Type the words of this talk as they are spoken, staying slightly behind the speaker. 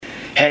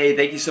Hey,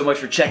 thank you so much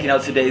for checking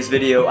out today's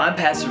video. I'm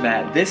Pastor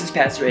Matt, this is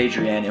Pastor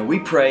Adrienne, and we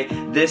pray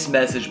this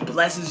message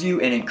blesses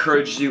you and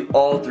encourages you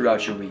all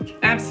throughout your week.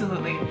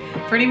 Absolutely.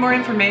 For any more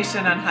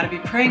information on how to be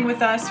praying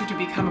with us or to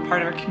become a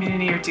part of our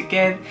community or to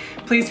give,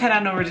 please head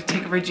on over to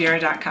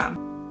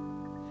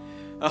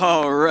takeovergr.com.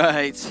 All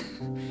right.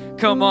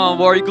 Come on,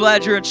 well, are you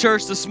glad you're in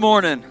church this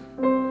morning?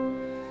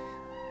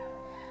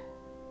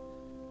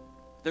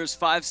 There's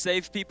 5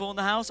 saved people in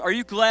the house. Are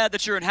you glad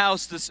that you're in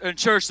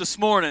church this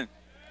morning?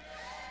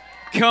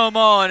 Come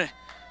on.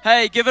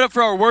 Hey, give it up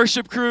for our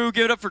worship crew.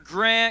 Give it up for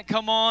Grant.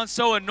 Come on,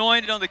 so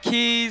anointed on the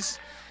keys.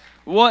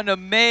 What an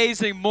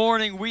amazing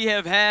morning we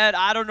have had.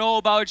 I don't know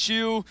about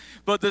you,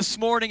 but this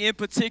morning in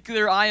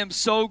particular, I am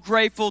so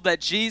grateful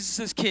that Jesus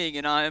is King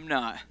and I am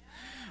not.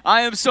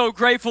 I am so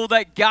grateful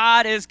that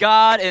God is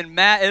God and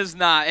Matt is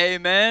not.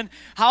 Amen.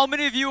 How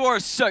many of you are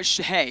such,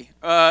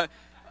 wow,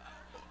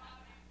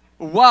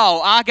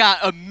 I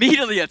got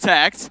immediately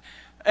attacked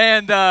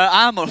and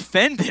I'm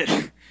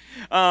offended.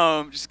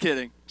 Just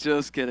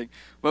kidding.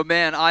 But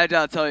man, I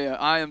gotta tell you,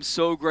 I am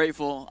so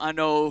grateful. I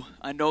know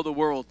the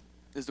world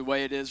is the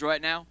way it is right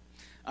now.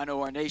 I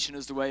know our nation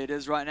is the way it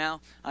is right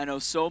now. I know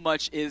so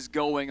much is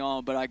going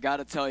on, but I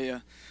gotta tell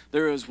you,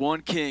 there is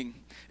one King,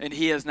 and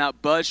he has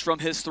not budged from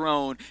his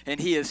throne, and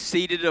he is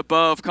seated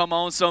above. Come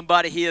on,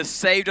 somebody. He has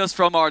saved us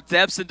from our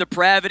depths and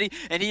depravity,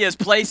 and he has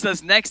placed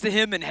us next to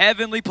him in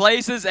heavenly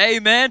places.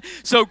 Amen.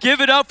 So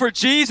give it up for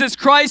Jesus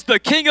Christ, the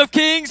King of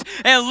Kings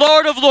and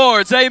Lord of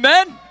Lords.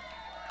 Amen.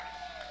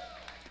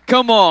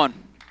 Come on.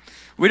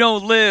 We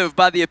don't live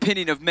by the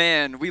opinion of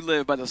man. We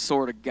live by the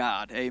sword of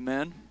God.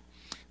 Amen.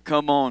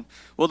 Come on.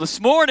 Well,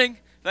 this morning,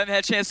 if I haven't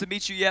had a chance to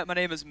meet you yet, my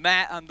name is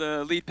Matt. I'm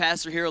the lead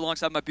pastor here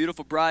alongside my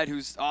beautiful bride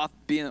who's off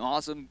being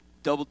awesome,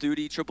 double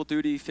duty, triple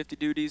duty, 50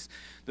 duties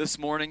this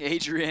morning.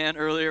 Adrienne,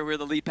 earlier, we're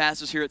the lead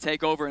pastors here at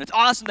Takeover, and it's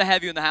awesome to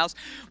have you in the house.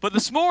 But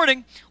this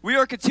morning, we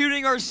are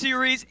continuing our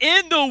series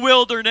in the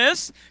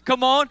wilderness.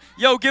 Come on.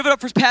 Yo, give it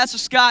up for Pastor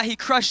Scott. He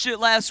crushed it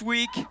last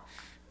week.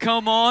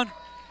 Come on.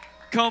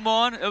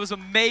 It was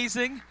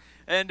amazing.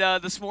 And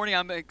this morning,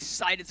 I'm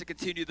excited to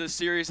continue this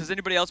series. Has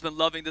anybody else been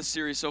loving this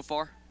series so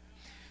far?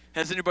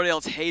 Has anybody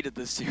else hated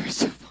this series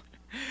so far?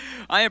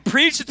 I am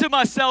preaching to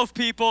myself,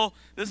 people.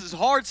 This is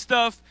hard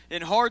stuff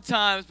in hard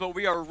times, but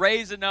we are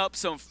raising up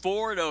some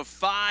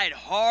fortified,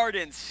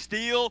 hardened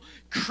steel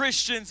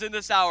Christians in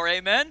this hour.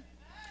 Amen?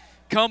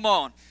 Come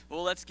on.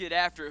 Well, let's get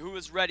after it. Who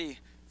is ready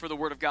for the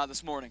Word of God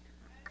this morning?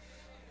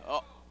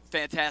 Oh.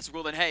 Fantastic.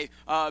 Well, then, hey,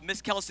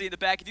 Miss Kelsey in the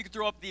back, if you could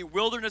throw up the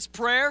wilderness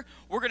prayer.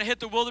 We're going to hit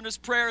the wilderness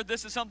prayer.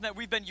 This is something that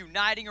we've been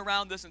uniting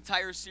around this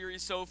entire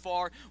series so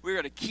far. We're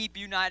going to keep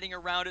uniting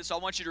around it, so I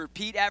want you to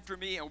repeat after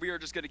me, and we are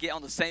just going to get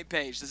on the same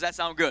page. Does that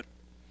sound good?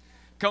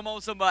 Come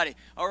on, somebody.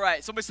 All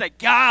right, somebody say,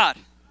 God.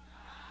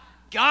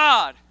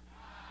 God.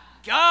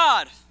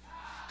 God.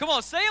 Come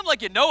on, say them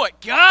like you know it.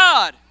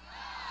 God.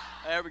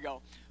 There we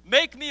go.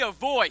 Make me a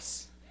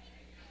voice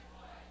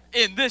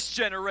in this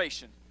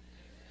generation.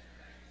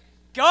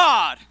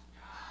 God,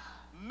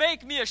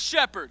 make me a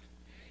shepherd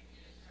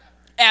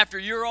after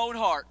your own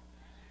heart.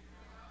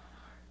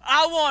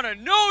 I want to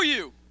know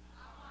you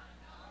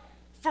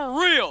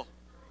for real.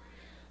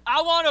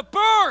 I want to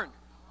burn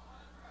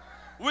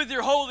with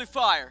your holy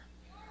fire.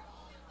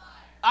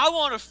 I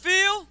want to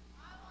feel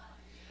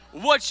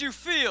what you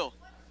feel.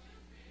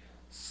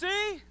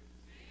 See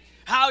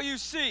how you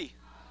see.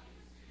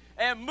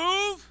 And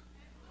move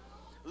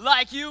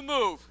like you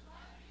move.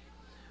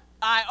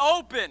 I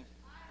open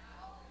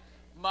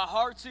my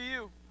heart to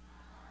you.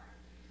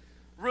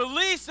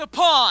 Release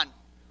upon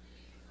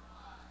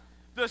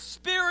the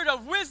spirit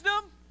of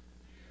wisdom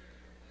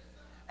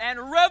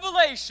and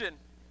revelation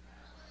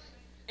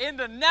in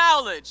the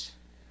knowledge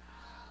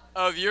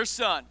of your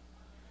Son.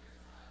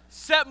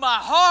 Set my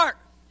heart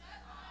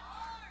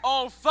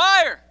on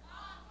fire.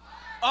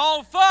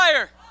 On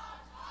fire.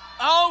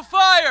 On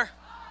fire.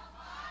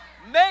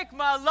 Make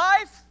my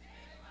life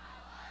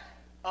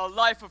a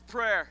life of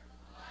prayer.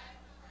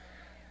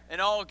 And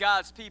all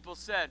God's people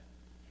said,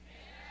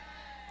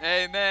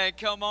 Amen.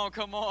 Come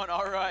on.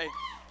 All right.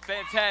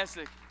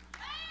 Fantastic.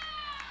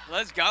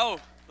 Let's go.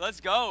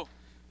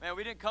 Man,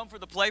 we didn't come for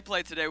the play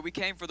today. We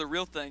came for the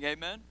real thing.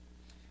 Amen.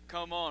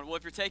 Come on. Well,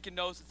 if you're taking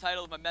notes, the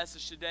title of my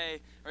message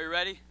today, are you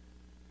ready?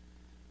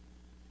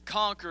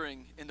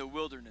 Conquering in the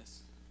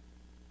wilderness.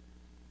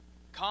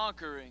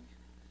 Conquering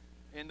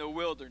in the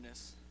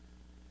wilderness.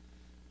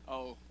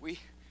 Oh, we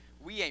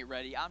ain't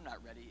ready. I'm not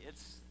ready.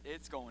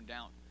 It's going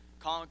down.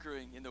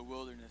 Conquering in the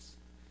wilderness.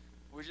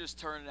 We just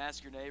turn and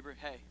ask your neighbor,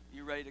 hey,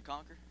 you ready to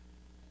conquer?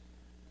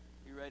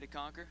 You ready to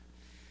conquer?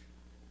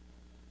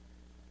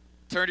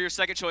 Turn to your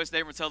second choice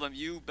neighbor and tell them,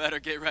 you better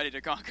get ready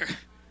to conquer.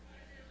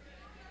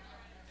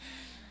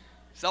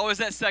 It's always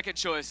that second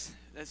choice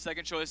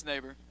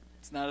neighbor.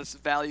 It's not as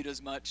valued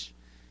as much.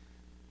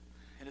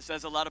 And it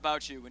says a lot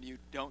about you when you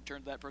don't turn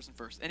to that person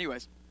first.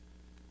 Anyways,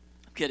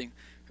 I'm kidding.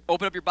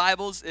 Open up your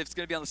Bibles. It's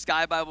going to be on the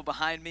Sky Bible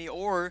behind me,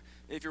 or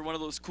if you're one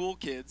of those cool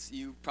kids,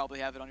 you probably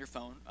have it on your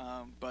phone.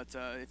 But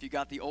if you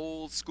got the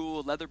old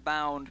school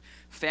leather-bound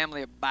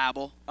family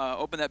Bible,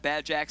 open that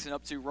Bad Jackson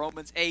up to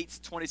Romans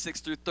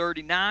 8:26 through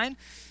 39.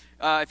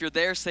 If you're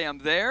there, say I'm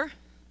there.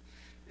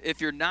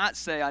 If you're not,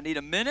 say I need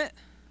a minute.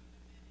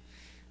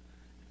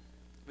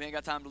 We ain't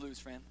got time to lose,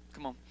 friend.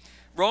 Come on.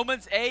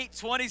 Romans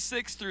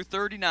 8:26 through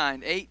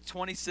 39.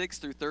 8:26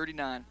 through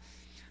 39.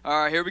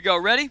 All right, here we go.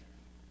 Ready?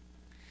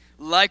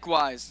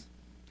 Likewise,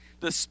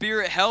 the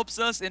Spirit helps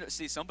us.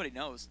 See, somebody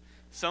knows.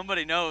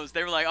 Somebody knows.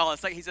 They were like, oh,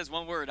 it's like he says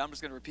one word. I'm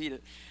just going to repeat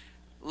it.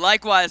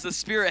 Likewise, the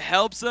Spirit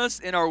helps us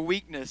in our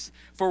weakness,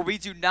 for we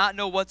do not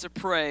know what to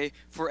pray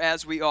for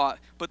as we ought.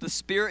 But the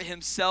Spirit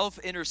himself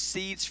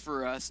intercedes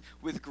for us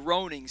with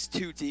groanings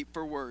too deep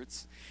for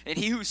words. And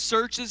he who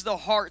searches the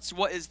hearts,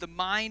 what is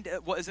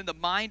in the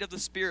mind of the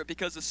Spirit,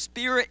 because the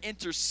Spirit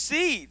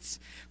intercedes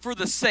for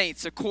the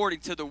saints according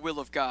to the will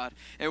of God.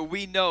 And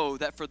we know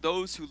that for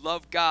those who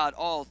love God,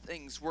 all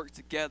things work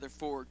together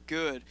for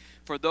good,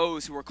 for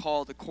those who are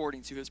called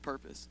according to his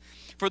purpose.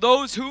 For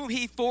those whom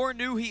he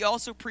foreknew, he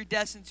also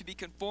predestined to be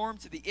conformed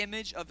to the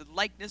image of the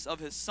likeness of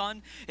his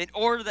Son, in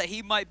order that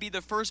he might be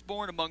the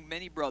firstborn among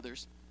many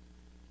brothers.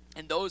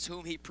 And those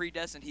whom he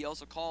predestined, he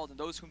also called. And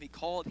those whom he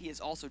called, he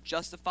has also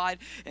justified.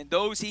 And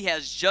those he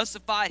has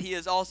justified, he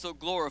has also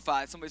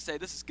glorified. Somebody say,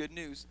 this is good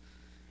news.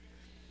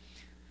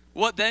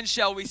 What then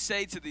shall we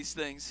say to these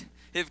things?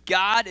 If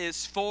God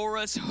is for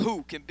us,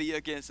 who can be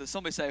against us?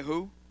 Somebody say,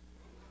 who?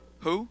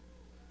 Who?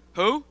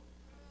 Who?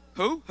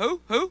 Who?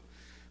 Who? Who?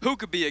 Who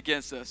could be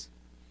against us?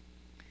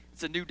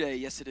 It's a new day.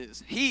 Yes, it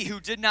is. He who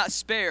did not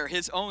spare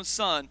his own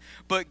Son,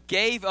 but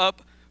gave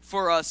up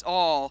for us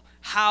all,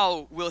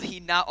 how will he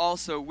not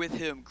also with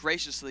him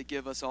graciously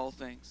give us all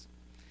things?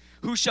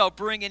 Who shall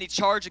bring any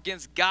charge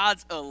against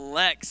God's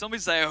elect?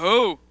 Somebody say,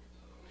 who?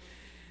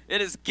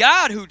 It is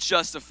God who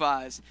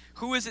justifies.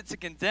 Who is it to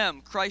condemn?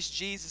 Christ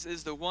Jesus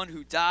is the one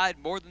who died,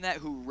 more than that,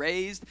 who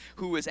raised,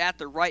 who is at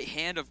the right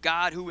hand of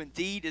God, who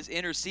indeed is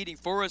interceding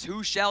for us.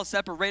 Who shall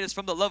separate us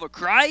from the love of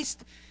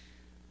Christ?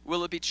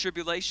 Will it be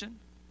tribulation,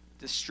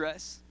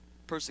 distress,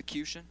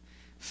 persecution,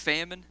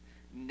 famine,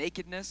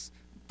 nakedness,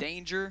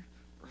 danger,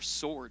 or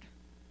sword?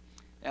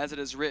 As it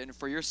is written,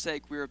 for your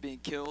sake we are being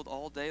killed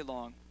all day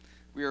long.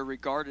 We are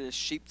regarded as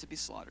sheep to be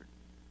slaughtered.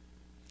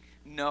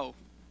 No.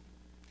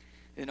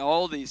 In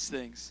all these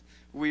things,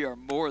 we are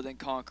more than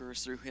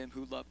conquerors through him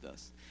who loved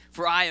us.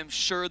 For I am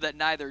sure that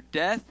neither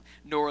death,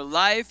 nor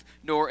life,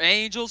 nor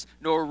angels,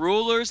 nor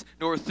rulers,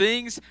 nor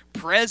things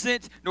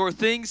present, nor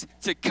things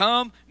to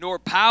come, nor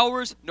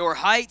powers, nor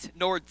height,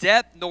 nor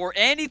depth, nor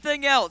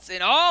anything else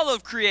in all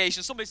of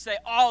creation. Somebody say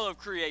all of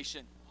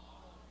creation.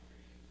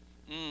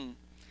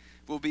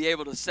 Will be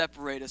able to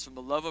separate us from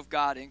the love of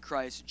God in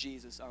Christ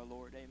Jesus our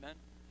Lord. Amen.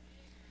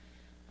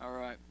 All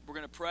right. We're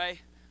going to pray,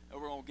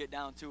 and we're going to get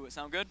down to it.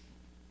 Sound good?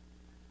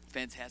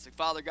 Fantastic.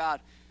 Father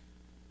God,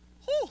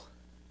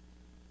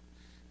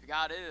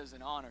 God, it is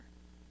an honor.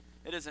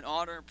 It is an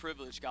honor and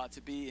privilege, God,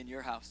 to be in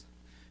your house.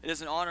 It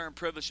is an honor and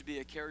privilege to be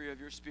a carrier of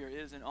your Spirit.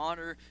 It is an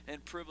honor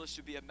and privilege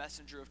to be a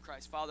messenger of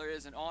Christ. Father, it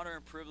is an honor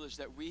and privilege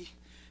that we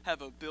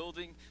have a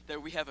building,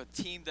 that we have a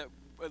team that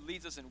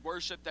leads us in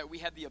worship, that we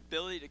have the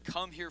ability to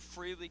come here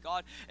freely,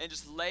 God, and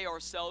just lay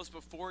ourselves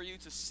before you,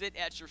 to sit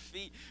at your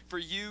feet, for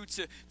you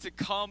to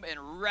come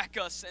and wreck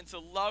us and to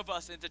love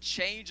us and to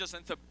change us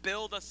and to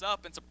build us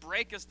up and to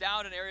break us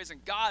down in areas.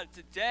 And God,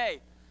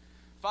 today,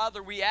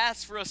 Father, we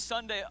ask for a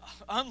Sunday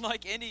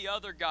unlike any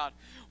other, God.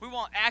 We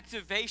want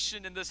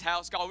activation in this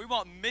house, God. We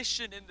want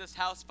mission in this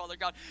house, Father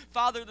God.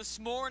 Father, this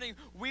morning,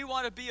 we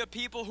want to be a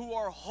people who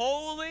are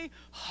holy,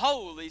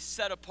 holy,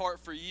 set apart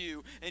for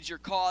you and your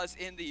cause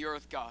in the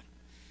earth, God.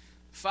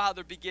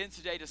 Father, begin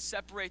today to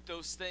separate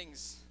those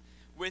things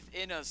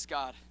within us,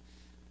 God,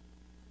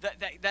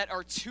 that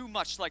are too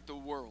much like the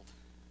world.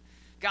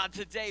 God,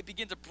 today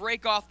begin to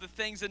break off the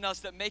things in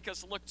us that make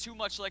us look too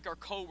much like our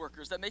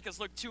coworkers, that make us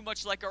look too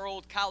much like our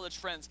old college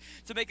friends,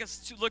 to make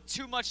us look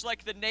too much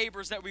like the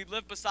neighbors that we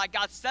live beside.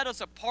 God, set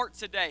us apart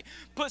today.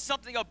 Put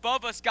something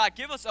above us, God.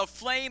 Give us a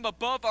flame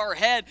above our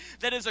head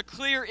that is a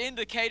clear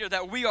indicator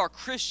that we are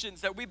Christians,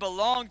 that we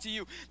belong to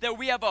you, that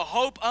we have a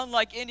hope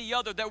unlike any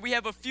other, that we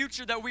have a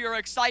future that we are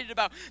excited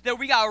about, that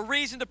we got a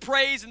reason to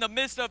praise in the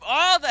midst of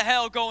all the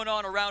hell going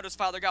on around us,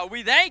 Father God.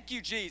 We thank you,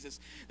 Jesus,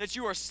 that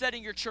you are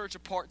setting your church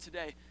apart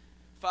today.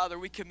 Father,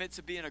 we commit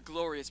to being a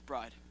glorious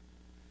bride.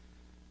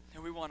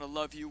 And we want to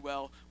love you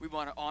well. We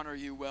want to honor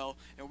you well.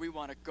 And we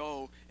want to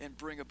go and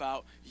bring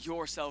about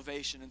your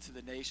salvation into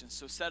the nations.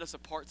 So set us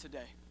apart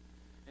today.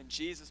 In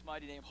Jesus'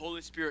 mighty name,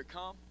 Holy Spirit,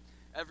 come.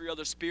 Every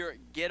other spirit,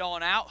 get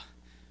on out.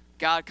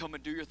 God, come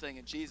and do your thing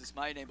in Jesus'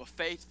 mighty name. A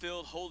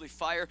faith-filled, holy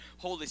fire,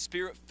 Holy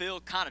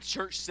Spirit-filled kind of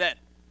church said.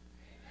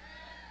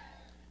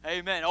 Amen.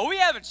 Amen. Oh, we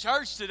having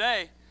church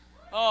today.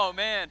 Oh,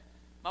 man.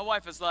 My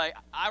wife is like,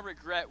 I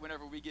regret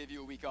whenever we give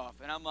you a week off.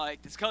 And I'm like,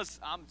 it's because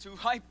I'm too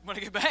hyped when I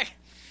get back.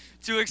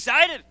 Too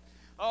excited.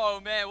 Oh,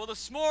 man. Well,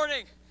 this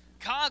morning,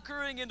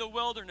 conquering in the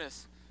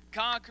wilderness.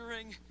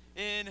 Conquering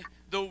in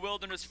the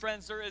wilderness.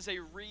 Friends, there is a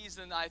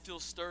reason I feel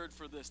stirred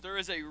for this. There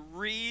is a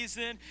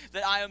reason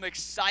that I am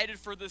excited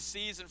for this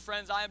season.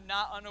 Friends, I am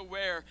not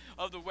unaware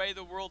of the way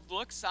the world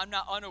looks. I'm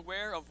not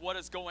unaware of what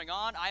is going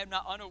on. I am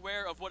not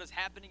unaware of what is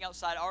happening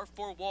outside our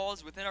four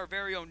walls within our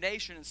very own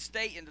nation and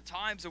state and the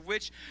times of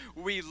which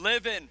we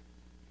live in.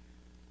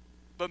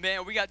 But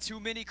man, we got too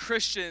many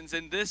Christians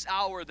in this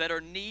hour that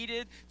are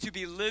needed to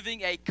be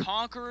living a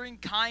conquering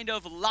kind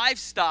of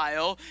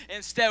lifestyle.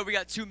 Instead, we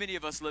got too many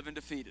of us living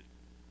defeated.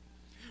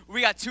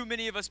 We got too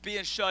many of us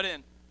being shut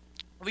in.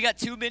 We got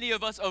too many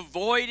of us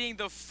avoiding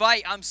the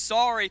fight. I'm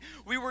sorry.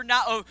 We were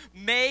not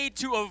made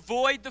to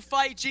avoid the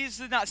fight. Jesus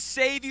did not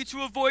save you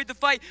to avoid the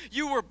fight.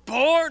 You were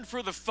born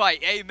for the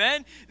fight.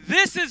 Amen?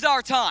 This is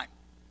our time.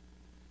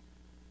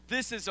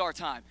 This is our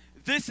time.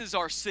 This is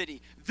our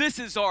city. This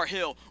is our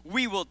hill.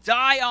 We will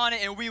die on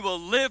it and we will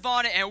live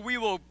on it and we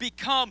will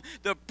become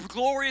the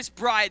glorious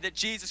bride that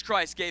Jesus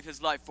Christ gave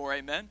his life for.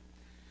 Amen?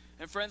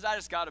 And friends, I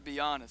just got to be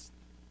honest.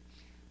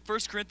 1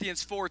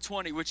 Corinthians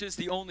 4:20, which is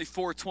the only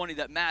 4:20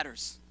 that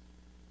matters.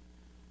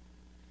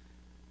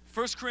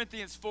 1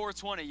 Corinthians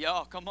 4:20,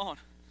 y'all, come on.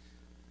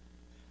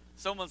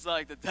 Someone's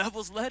like, the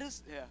devil's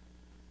lettuce? Yeah.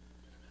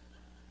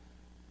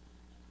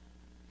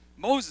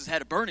 Moses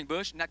had a burning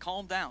bush and that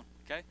calmed down,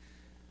 okay?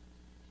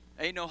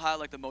 Ain't no high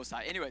like the Most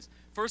High. Anyways,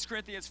 1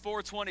 Corinthians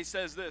 4:20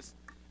 says this.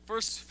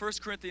 1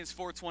 Corinthians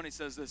 4:20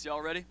 says this.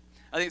 Y'all ready?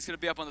 I think it's going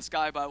to be up on the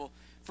Sky Bible.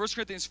 1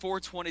 Corinthians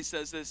 4:20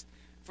 says this.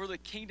 For the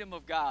kingdom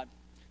of God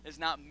is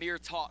not mere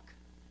talk,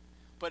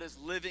 but is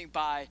living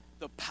by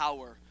the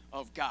power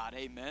of God.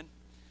 Amen.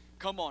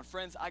 Come on,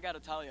 friends, I got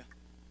to tell you.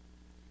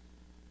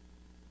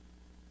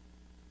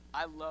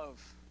 I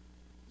love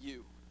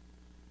you.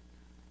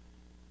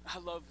 I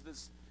love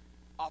this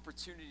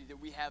opportunity that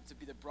we have to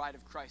be the bride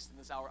of Christ in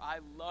this hour. I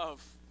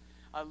love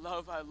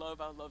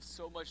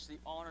so much the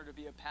honor to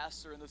be a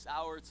pastor in this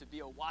hour, to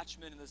be a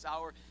watchman in this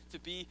hour, to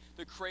be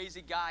the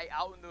crazy guy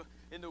out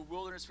in the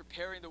wilderness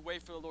preparing the way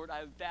for the Lord.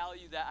 I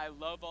value that. I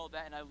love all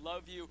that, and I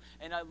love you,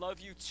 and I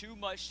love you too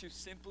much to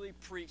simply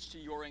preach to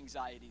your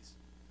anxieties.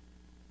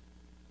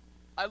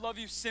 I love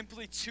you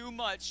simply too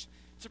much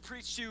to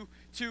preach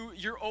to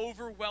your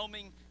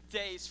overwhelming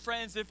days.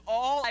 Friends, if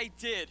all I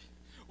did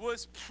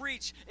was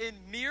preach in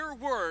mere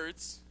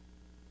words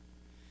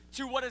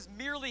to what is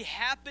merely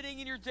happening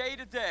in your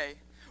day-to-day,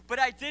 but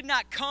I did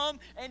not come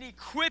and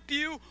equip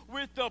you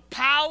with the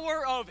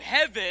power of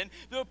heaven,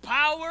 the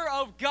power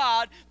of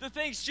God, the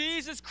things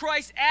Jesus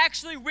Christ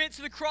actually went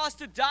to the cross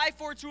to die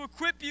for, to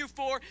equip you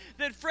for,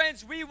 then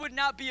friends, we would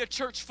not be a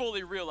church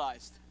fully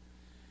realized.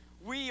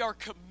 We are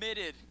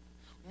committed.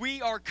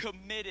 We are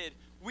committed.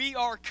 We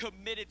are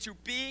committed to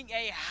being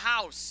a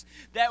house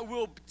that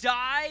will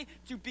die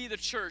to be the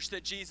church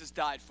that Jesus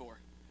died for.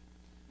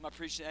 I'm not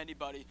preaching to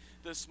anybody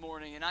this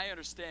morning, and I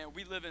understand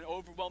we live in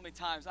overwhelming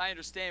times. I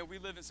understand we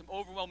live in some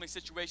overwhelming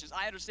situations.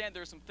 I understand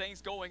there are some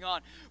things going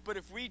on, but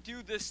if we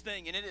do this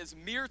thing and it is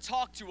mere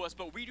talk to us,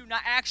 but we do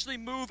not actually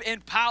move in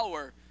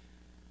power,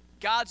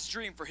 God's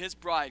dream for his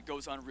bride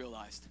goes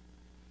unrealized.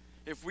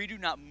 If we do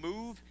not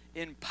move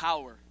in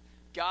power,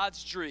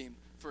 God's dream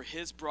for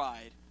his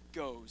bride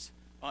goes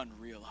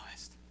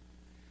unrealized.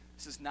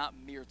 This is not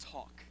mere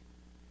talk,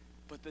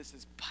 but this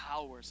is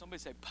power. Somebody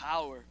say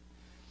power.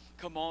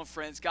 Come on,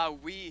 friends.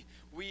 God, we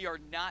are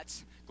not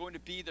going to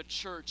be the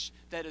church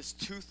that is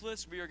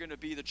toothless. We are going to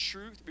be the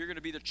truth. We are going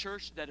to be the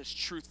church that is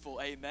truthful.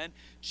 Amen.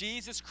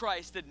 Jesus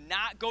Christ did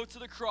not go to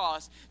the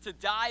cross to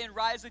die and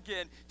rise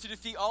again to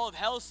defeat all of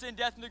hell, sin,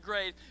 death, and the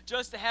grave,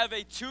 just to have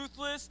a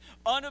toothless,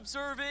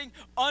 unobserving,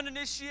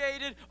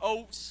 uninitiated,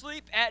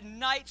 sleep at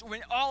night when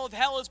all of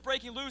hell is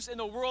breaking loose in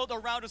the world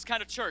around us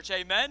kind of church.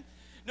 Amen.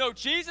 No,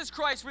 Jesus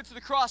Christ went to the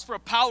cross for a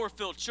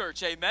power-filled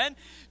church, amen?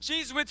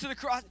 Jesus went to the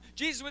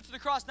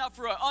cross not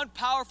for an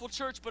unpowerful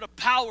church, but a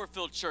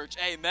power-filled church,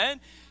 amen?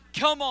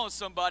 Come on,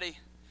 somebody.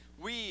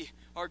 We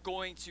are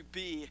going to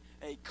be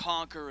a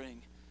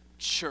conquering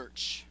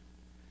church.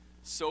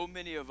 So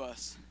many of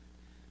us,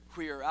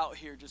 we are out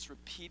here just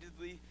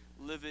repeatedly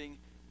living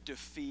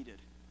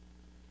defeated.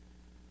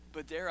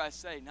 But dare I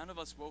say, none of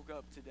us woke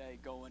up today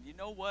going, you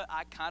know what?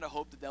 I kind of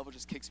hope the devil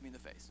just kicks me in the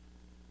face,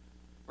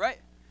 right?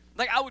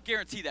 Like, I would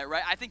guarantee that,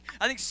 right? I think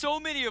so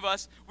many of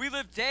us, we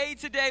live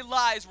day-to-day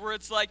lives where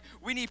it's like,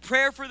 we need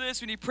prayer for this,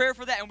 we need prayer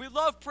for that, and we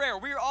love prayer.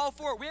 We are all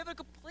for it. We have a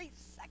complete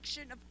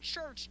section of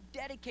church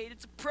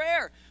dedicated to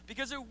prayer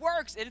because it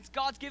works, and it's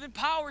God's given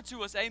power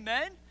to us,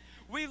 amen?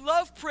 We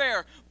love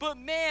prayer, but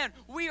man,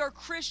 we are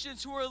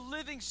Christians who are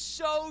living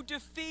so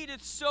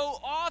defeated so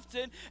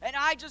often, and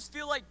I just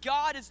feel like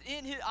God is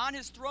on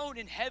his throne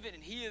in heaven,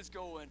 and he is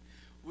going,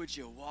 would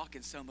you walk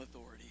in some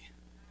authority?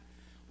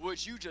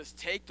 Would you just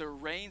take the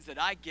reins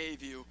that I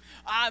gave you?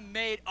 I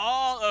made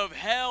all of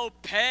hell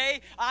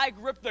pay. I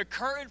ripped the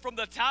curtain from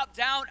the top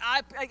down.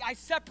 I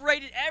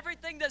separated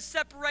everything that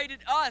separated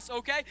us,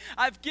 okay?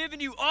 I've given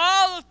you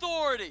all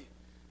authority.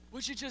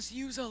 Would you just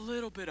use a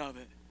little bit of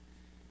it?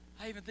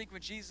 I even think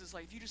when Jesus,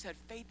 like, if you just had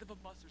faith of a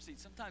mustard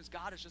seed, sometimes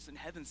God is just in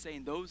heaven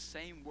saying those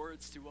same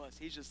words to us.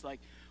 He's just like,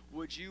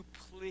 would you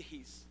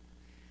please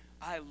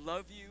I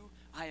love you.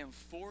 I am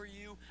for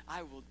you.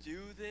 I will do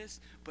this.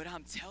 But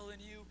I'm telling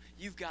you,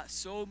 you've got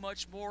so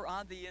much more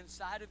on the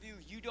inside of you.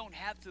 You don't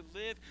have to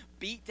live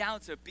beat down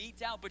to beat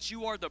down, but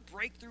you are the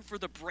breakthrough for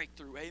the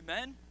breakthrough.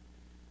 Amen?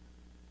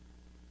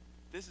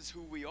 This is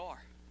who we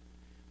are.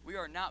 We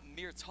are not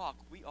mere talk.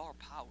 We are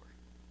power.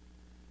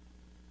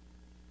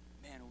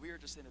 Man, we are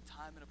just in a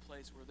time and a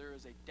place where there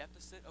is a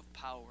deficit of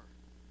power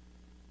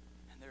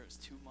and there is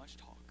too much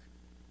talk.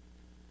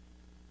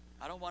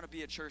 I don't want to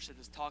be a church that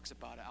just talks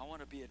about it. I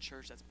want to be a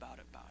church that's about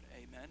it.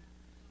 Amen?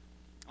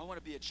 I want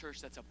to be a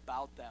church that's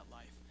about that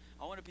life.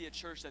 I want to be a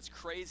church that's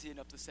crazy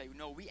enough to say,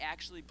 no, we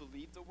actually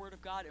believe the word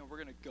of God and we're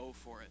going to go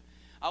for it.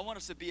 I want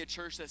us to be a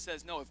church that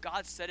says, no, if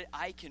God said it,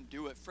 I can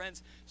do it.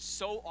 Friends,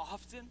 so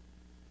often,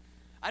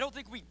 I don't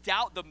think we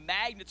doubt the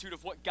magnitude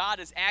of what God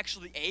is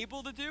actually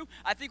able to do.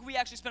 I think we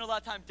actually spend a lot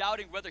of time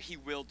doubting whether he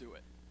will do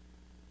it.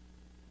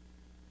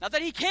 Not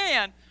that he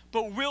can,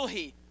 but will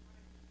he?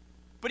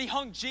 But he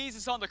hung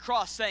Jesus on the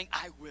cross saying,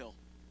 I will.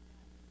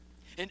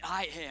 And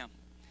I am.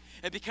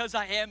 And because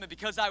I am and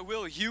because I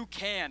will, you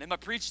can. Am I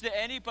preaching to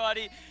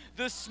anybody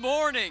this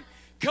morning?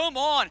 Come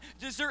on.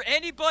 Is there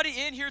anybody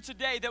in here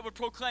today that would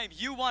proclaim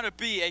you want to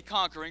be a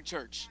conquering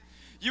church?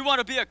 You want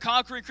to be a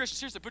conquering Christian?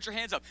 Seriously, put your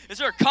hands up. Is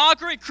there a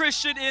conquering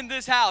Christian in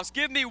this house?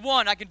 Give me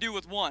one. I can do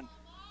with one.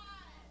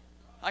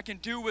 I can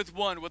do with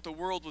one what the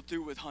world will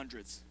do with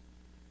hundreds.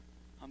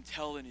 I'm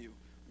telling you,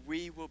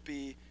 we will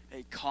be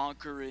a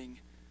conquering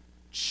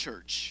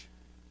church.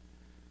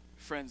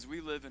 Friends,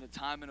 we live in a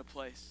time and a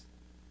place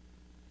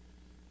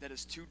that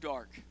is too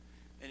dark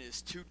and it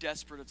is too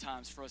desperate of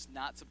times for us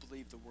not to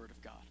believe the word of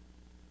God.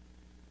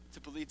 To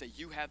believe that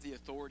you have the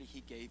authority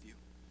he gave you.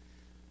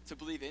 To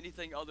believe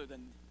anything other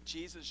than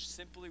Jesus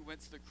simply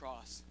went to the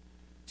cross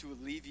to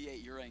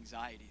alleviate your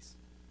anxieties.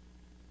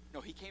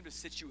 No, he came to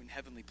sit you in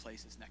heavenly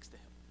places next to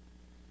him.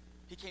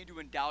 He came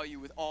to endow you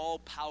with all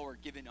power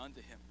given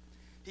unto him.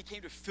 He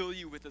came to fill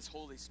you with his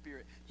Holy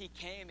Spirit. He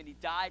came and he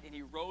died and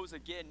he rose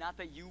again, not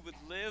that you would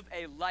live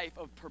a life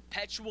of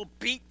perpetual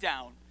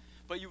beatdown,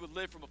 but you would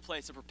live from a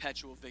place of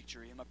perpetual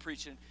victory. Am I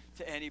preaching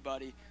to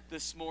anybody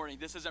this morning?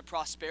 This isn't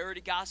prosperity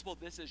gospel.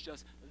 This is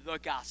just the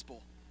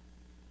gospel.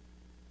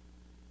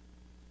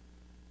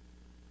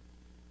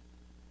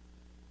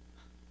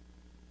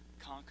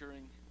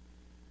 Conquering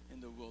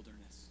in the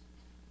wilderness.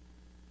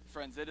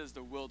 Friends, it is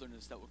the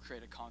wilderness that will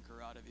create a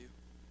conqueror out of you.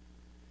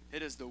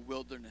 It is the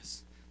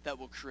wilderness that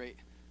will create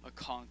a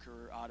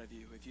conqueror out of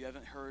you. If you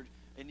haven't heard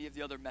any of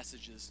the other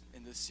messages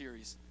in this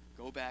series,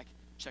 go back,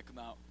 check them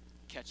out,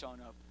 catch on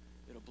up.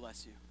 It'll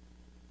bless you.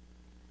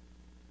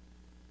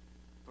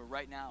 But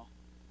right now,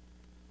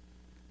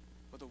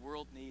 what the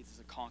world needs is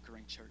a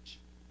conquering church.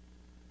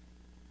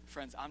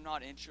 Friends, I'm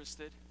not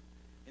interested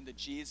in the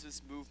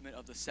Jesus movement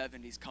of the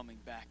 70s coming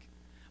back.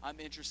 I'm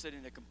interested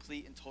in a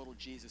complete and total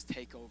Jesus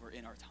takeover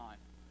in our time.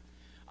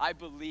 I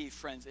believe,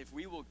 friends, if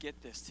we will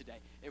get this today,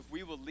 if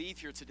we will leave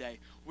here today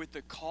with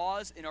the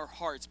cause in our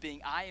hearts being,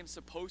 I am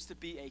supposed to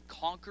be a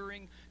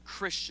conquering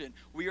Christian.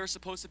 We are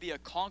supposed to be a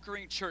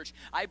conquering church.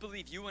 I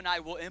believe you and I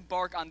will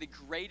embark on the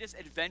greatest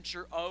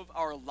adventure of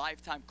our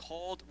lifetime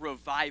called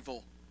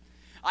revival.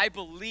 I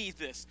believe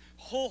this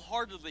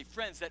wholeheartedly,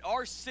 friends, that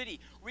our city,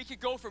 we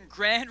could go from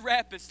Grand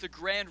Rapids to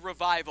Grand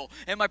Revival.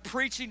 Am I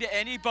preaching to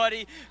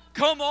anybody?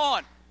 Come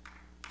on.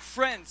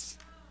 Friends,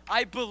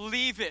 I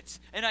believe it,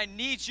 and I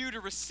need you to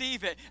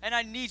receive it, and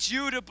I need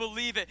you to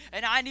believe it,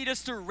 and I need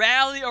us to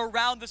rally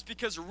around this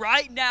because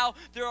right now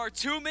there are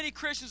too many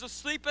Christians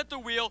asleep at the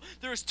wheel.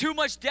 There is too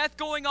much death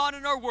going on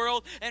in our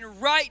world,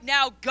 and right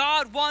now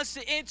God wants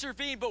to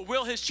intervene, but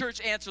will his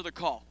church answer the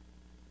call?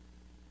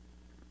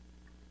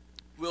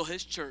 Will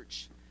his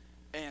church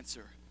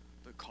answer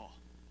the call?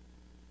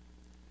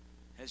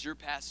 As your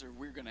pastor,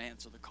 we're going to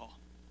answer the call.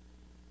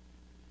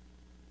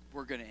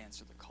 We're going to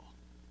answer the call.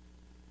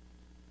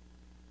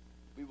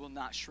 We will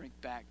not shrink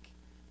back.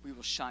 We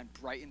will shine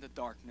bright in the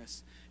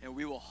darkness, and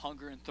we will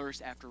hunger and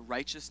thirst after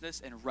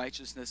righteousness and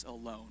righteousness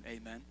alone.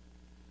 Amen.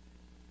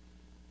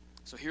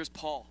 So here's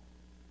Paul.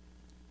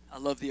 I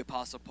love the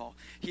Apostle Paul.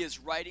 He is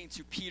writing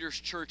to Peter's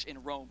church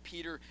in Rome.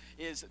 Peter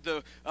is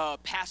the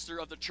pastor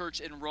of the church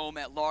in Rome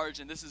at large,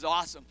 and this is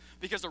awesome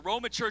because the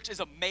Roman church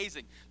is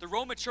amazing. The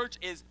Roman church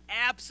is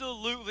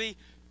absolutely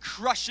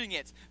crushing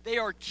it. They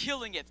are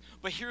killing it.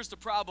 But here's the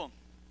problem.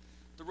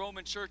 The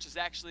Roman church is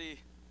actually,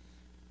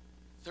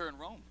 they're in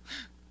Rome.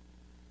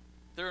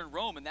 They're in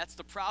Rome, and that's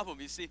the problem.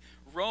 You see,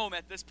 Rome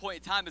at this point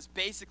in time is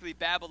basically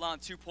Babylon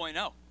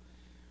 2.0.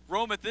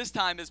 Rome at this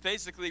time is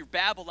basically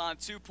Babylon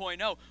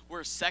 2.0,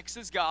 where sex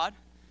is God,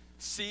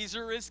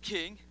 Caesar is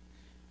king,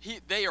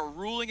 they are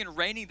ruling and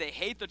reigning. They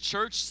hate the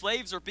church.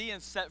 Slaves are being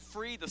set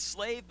free. The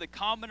slave, the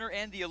commoner,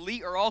 and the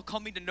elite are all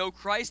coming to know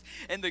Christ.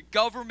 And the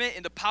government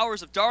and the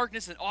powers of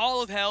darkness and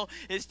all of hell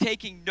is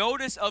taking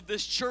notice of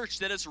this church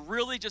that is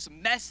really just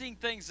messing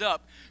things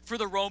up for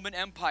the Roman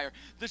Empire.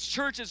 This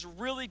church is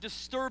really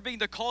disturbing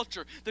the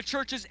culture. The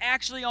church is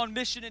actually on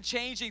mission and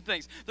changing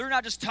things. They're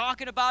not just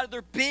talking about it,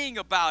 they're being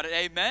about it.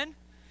 Amen?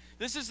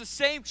 This is the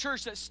same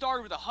church that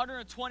started with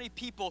 120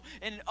 people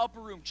in an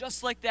upper room,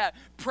 just like that,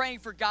 praying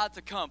for God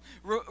to come,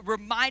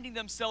 reminding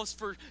themselves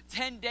for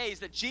 10 days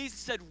that Jesus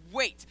said,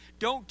 wait,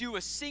 don't do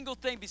a single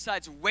thing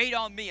besides wait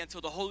on me until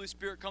the Holy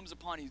Spirit comes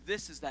upon you.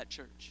 This is that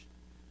church.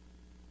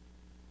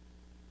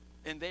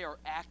 And they are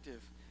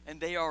active, and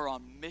they are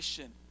on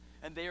mission,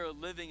 and they are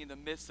living in the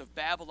midst of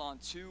Babylon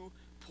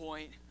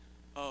 2.0,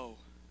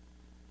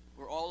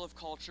 where all of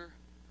culture,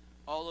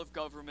 all of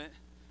government,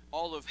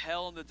 all of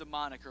hell and the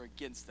demonic are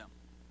against them.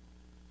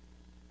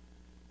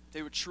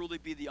 They would truly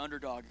be the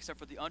underdog, except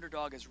for the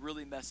underdog is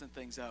really messing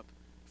things up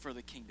for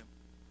the kingdom,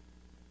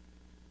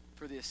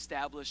 for the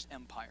established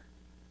empire.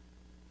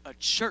 A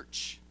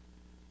church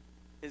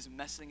is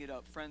messing it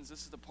up. Friends,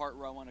 this is the part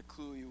where I want to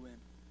clue you in.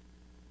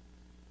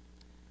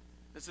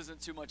 This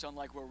isn't too much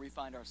unlike where we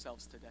find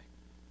ourselves today.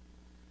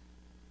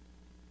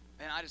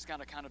 And I just got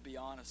to kind of be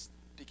honest,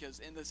 because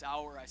in this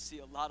hour I see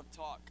a lot of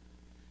talk.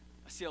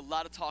 I see a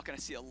lot of talk and I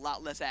see a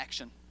lot less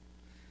action.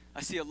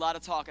 I see a lot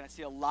of talk and I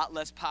see a lot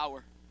less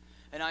power.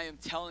 And I am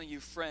telling you,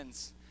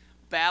 friends,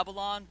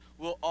 Babylon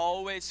will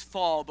always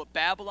fall, but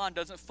Babylon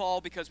doesn't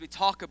fall because we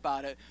talk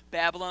about it.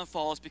 Babylon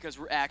falls because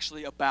we're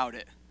actually about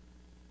it.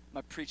 Am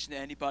I preaching to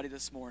anybody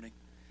this morning?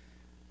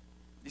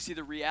 You see,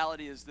 the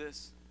reality is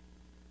this.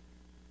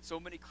 So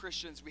many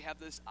Christians, we have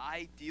this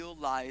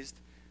idealized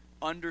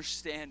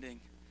understanding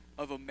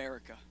of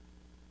America.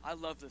 I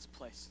love this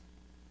place.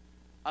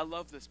 I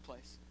love this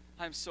place.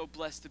 I'm so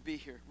blessed to be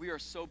here. We are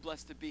so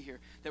blessed to be here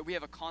that we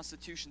have a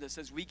constitution that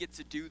says we get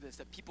to do this,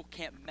 that people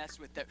can't mess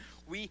with, that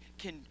we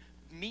can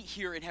meet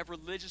here and have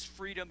religious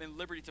freedom and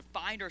liberty to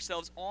find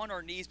ourselves on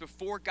our knees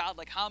before God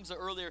like Hamza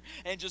earlier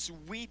and just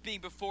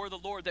weeping before the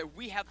Lord, that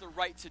we have the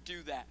right to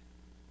do that.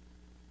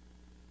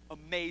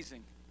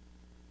 Amazing.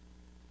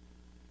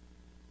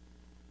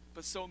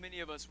 But so many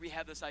of us, we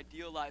have this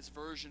idealized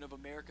version of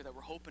America that we're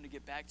hoping to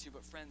get back to.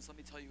 But friends, let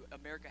me tell you,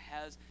 America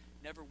has,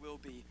 never will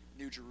be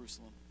New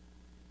Jerusalem.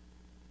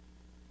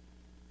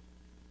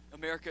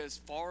 America is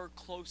far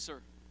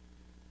closer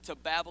to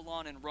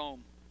Babylon and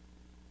Rome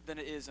than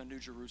it is on New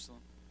Jerusalem.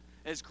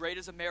 As great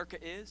as America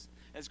is,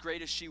 as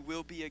great as she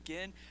will be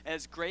again,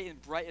 as great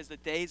and bright as the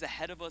days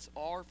ahead of us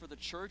are for the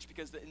church,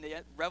 because in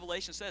the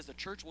Revelation says the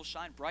church will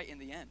shine bright in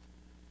the end.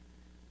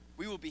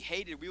 We will be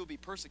hated, we will be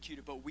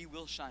persecuted, but we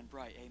will shine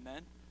bright,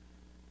 amen?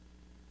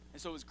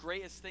 And so as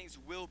great as things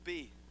will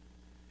be,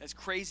 as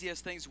crazy as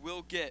things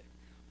will get,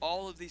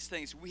 all of these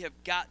things, we have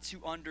got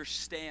to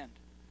understand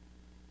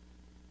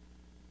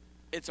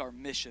it's our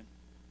mission.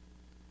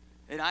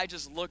 And I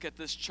just look at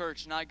this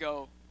church and I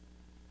go,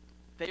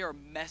 they are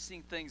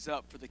messing things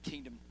up for the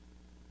kingdom,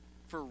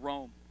 for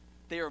Rome.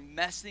 They are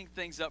messing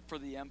things up for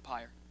the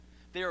empire.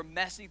 They are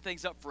messing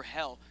things up for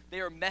hell.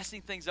 They are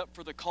messing things up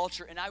for the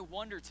culture. And I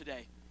wonder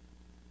today,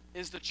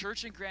 is the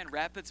church in Grand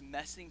Rapids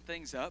messing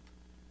things up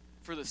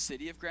for the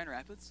city of Grand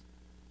Rapids?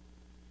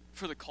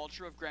 For the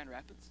culture of Grand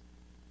Rapids?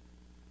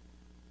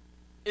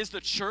 Is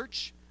the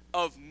church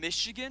of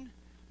Michigan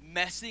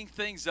messing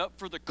things up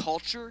for the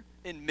culture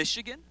in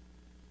Michigan?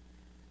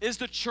 Is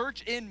the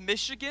church in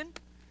Michigan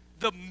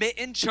the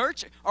Mitten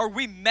Church? Are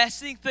we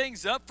messing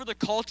things up for the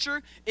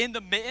culture in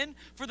the Mitten,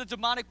 for the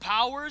demonic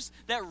powers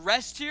that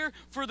rest here,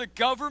 for the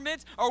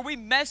government? Are we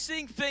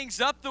messing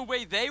things up the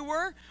way they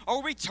were?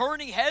 Are we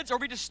turning heads? Are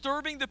we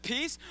disturbing the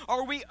peace?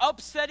 Are we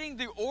upsetting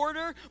the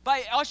order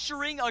by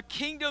ushering a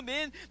kingdom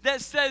in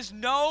that says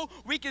no?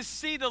 We can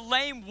see the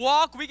lame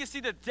walk. We can see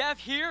the deaf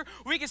hear.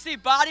 We can see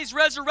bodies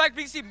resurrect.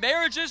 We can see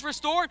marriages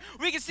restored.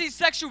 We can see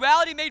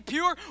sexuality made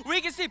pure. We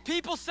can see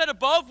people set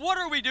above. What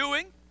are we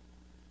doing?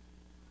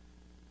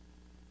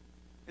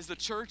 Is the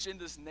church in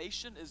this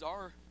nation, is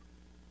our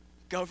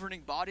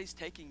governing bodies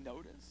taking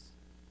notice?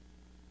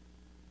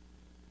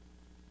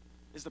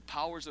 Is the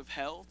powers of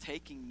hell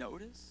taking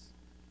notice?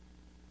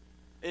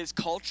 Is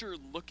culture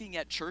looking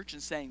at church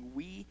and saying,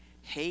 we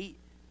hate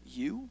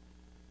you?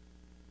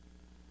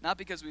 Not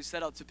because we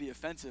set out to be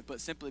offensive, but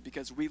simply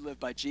because we live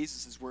by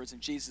Jesus' words,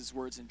 and Jesus'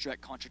 words in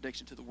direct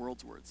contradiction to the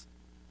world's words.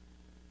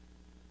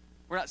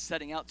 We're not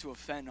setting out to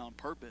offend on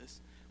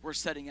purpose. We're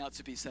setting out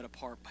to be set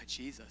apart by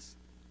Jesus.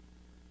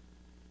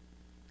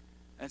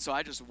 And so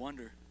I just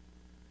wonder,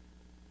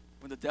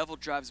 when the devil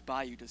drives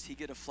by you, does he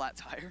get a flat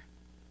tire?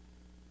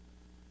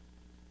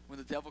 When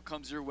the devil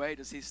comes your way,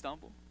 does he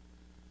stumble?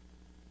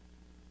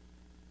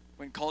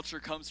 When culture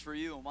comes for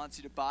you and wants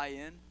you to buy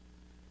in,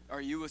 are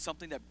you with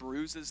something that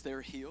bruises their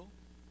heel?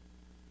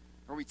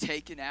 Are we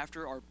taken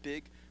after our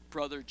big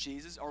brother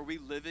Jesus? Are we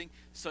living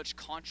such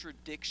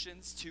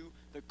contradictions to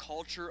the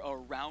culture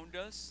around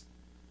us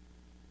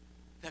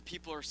that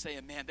people are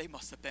saying, man, they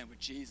must have been with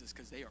Jesus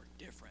because they are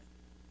different.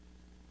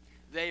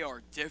 They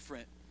are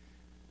different.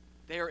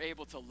 They are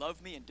able to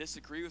love me and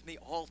disagree with me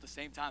all at the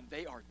same time.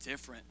 They are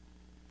different.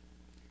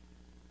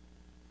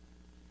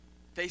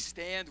 They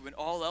stand when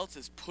all else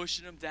is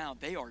pushing them down.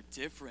 They are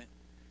different.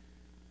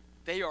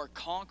 They are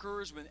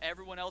conquerors when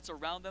everyone else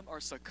around them are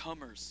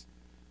succumbers.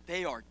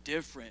 They are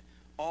different.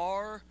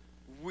 Are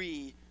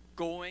we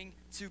going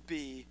to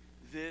be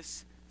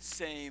this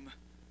same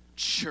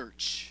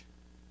church?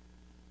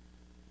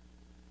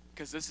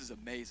 because this is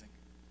amazing.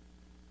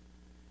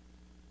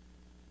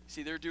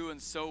 See, they're doing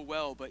so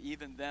well, but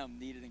even them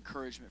needed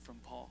encouragement from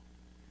Paul.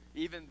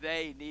 Even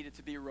they needed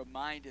to be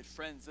reminded,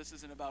 friends, this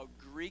isn't about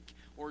Greek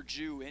or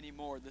Jew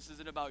anymore. This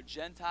isn't about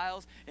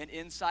Gentiles and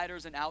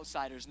insiders and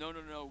outsiders. No.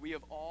 We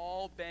have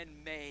all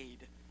been made,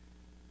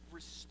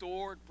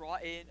 restored,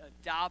 brought in,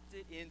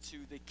 adopted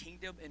into the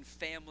kingdom and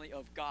family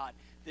of God.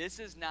 This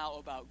is now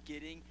about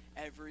getting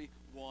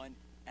everyone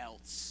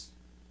else.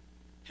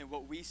 And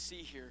what we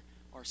see here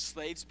are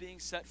slaves being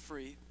set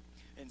free,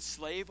 and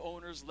slave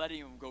owners letting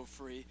them go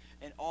free,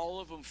 and all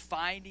of them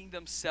finding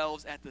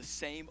themselves at the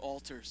same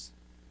altars.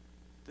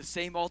 The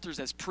same altars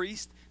as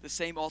priests, the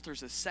same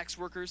altars as sex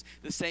workers,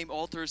 the same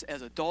altars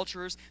as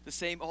adulterers, the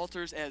same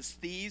altars as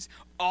thieves.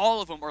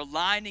 All of them are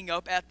lining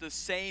up at the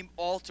same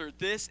altar.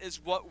 This is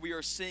what we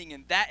are seeing,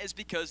 and that is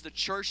because the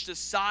church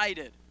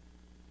decided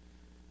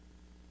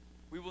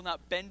we will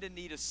not bend the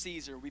knee to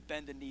Caesar, we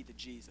bend the knee to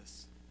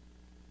Jesus.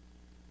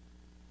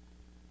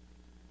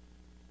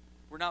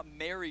 We're not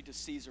married to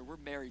Caesar, we're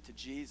married to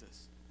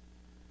Jesus.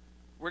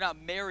 We're not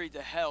married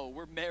to hell,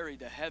 we're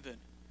married to heaven.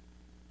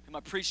 Am I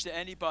preached to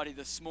anybody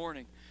this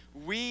morning?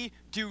 We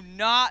do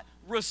not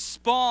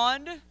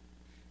respond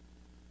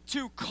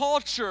to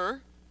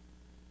culture,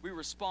 we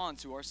respond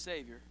to our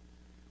Savior.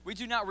 We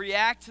do not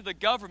react to the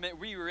government,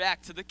 we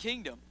react to the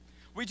kingdom.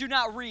 We do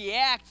not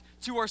react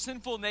to our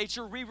sinful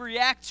nature, we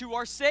react to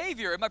our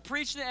Savior. Am I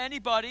preaching to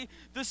anybody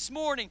this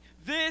morning?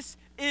 This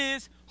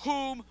is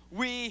whom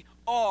we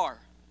are.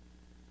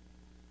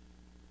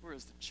 We're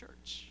as the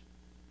church.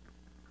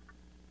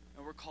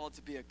 And we're called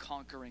to be a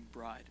conquering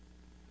bride.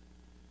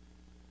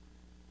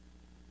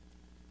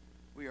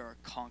 We are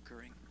a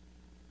conquering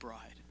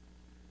bride.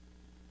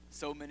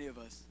 So many of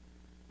us,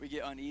 we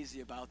get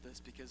uneasy about this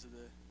because of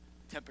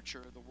the temperature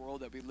of the world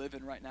that we live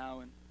in right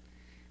now, and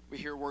we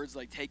hear words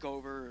like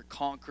takeover or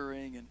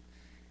conquering,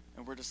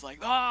 and we're just like,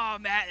 oh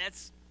man,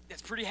 that's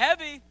pretty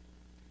heavy.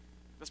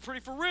 That's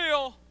pretty for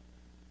real.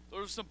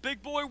 Those are some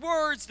big boy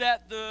words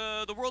that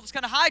the world is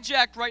kind of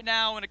hijacked right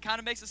now, and it kind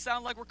of makes it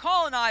sound like we're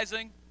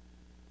colonizing.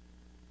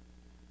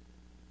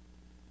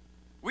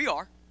 We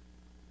are.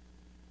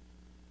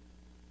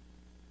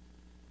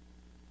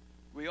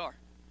 We are.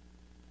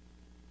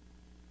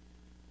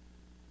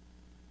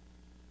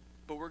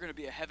 But we're going to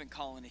be a heaven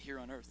colony here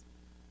on earth.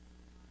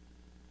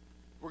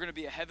 We're going to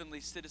be a heavenly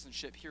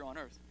citizenship here on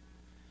earth.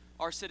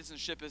 Our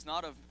citizenship is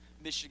not of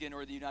Michigan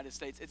or the United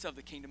States. It's of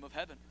the kingdom of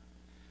heaven.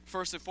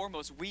 First and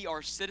foremost, we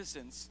are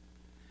citizens.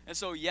 And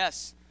so,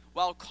 yes,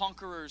 while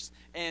conquerors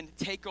and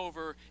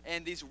takeover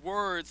and these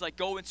words like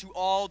go into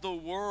all the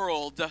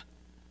world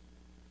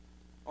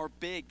are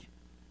big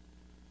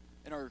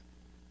and are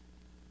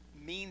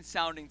mean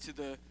sounding to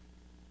the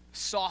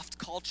soft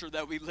culture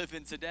that we live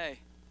in today,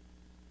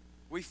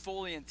 we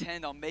fully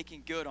intend on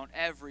making good on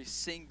every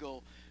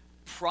single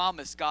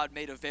promise God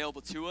made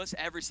available to us,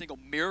 every single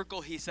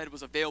miracle he said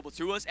was available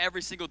to us,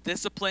 every single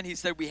discipline he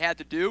said we had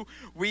to do.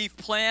 We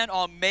plan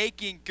on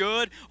making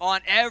good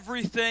on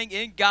everything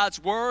in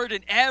God's word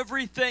and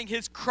everything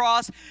his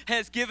cross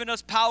has given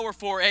us power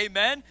for.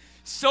 Amen.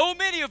 So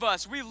many of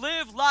us, we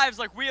live lives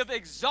like we have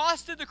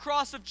exhausted the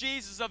cross of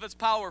Jesus of its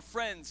power.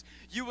 Friends,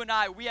 you and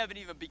I, we haven't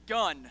even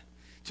begun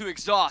to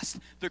exhaust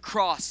the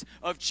cross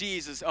of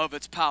Jesus of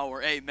its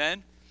power.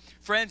 Amen.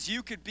 Friends,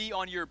 you could be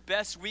on your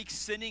best week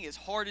sinning as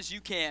hard as you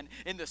can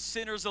in the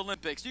Sinners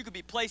Olympics. You could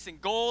be placing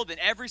gold in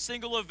every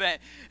single event.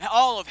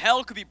 All of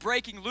hell could be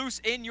breaking loose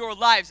in your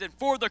lives. And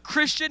for the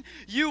Christian,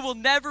 you will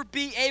never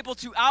be able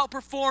to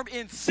outperform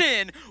in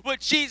sin what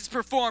Jesus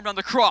performed on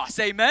the cross.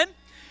 Amen?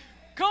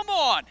 Come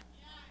on.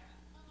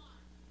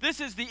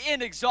 This is the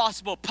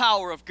inexhaustible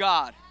power of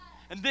God.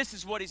 And this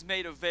is what he's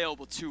made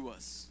available to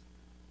us.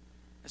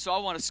 And so I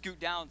want to scoot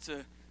down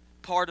to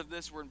part of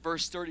this where in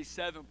verse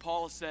 37,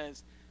 Paul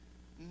says,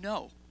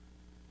 No.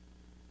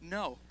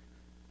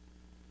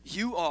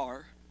 You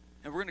are,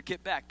 and we're going to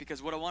get back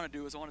because what I want to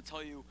do is I want to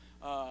tell you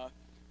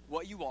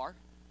what you are,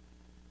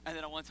 and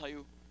then I want to tell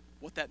you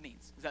what that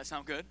means. Does that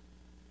sound good?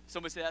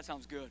 Somebody say that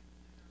sounds good.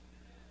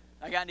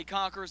 I got any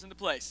conquerors in the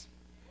place?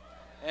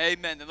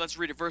 Amen. Then let's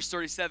read it. Verse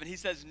 37. He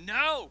says,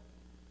 No.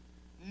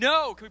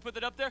 Can we put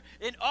that up there?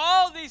 In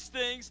all these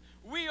things,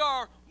 we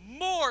are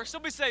more.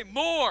 Somebody say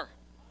more.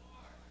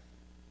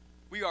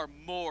 We are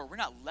more. We're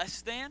not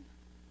less than.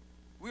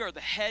 We are the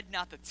head,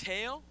 not the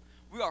tail.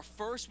 We are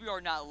first. We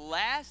are not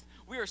last.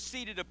 We are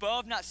seated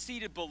above, not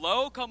seated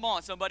below. Come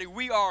on, somebody.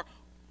 We are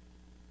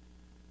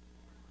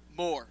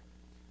more.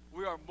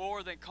 We are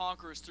more than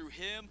conquerors through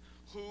him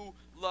who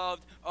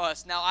loved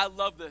us. Now, I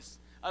love this.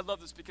 I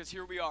love this because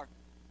here we are.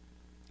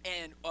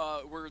 And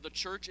we're the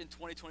church in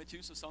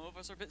 2022, so some of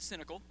us are a bit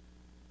cynical.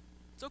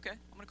 It's okay.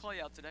 I'm going to call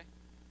you out today.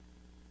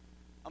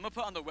 I'm going to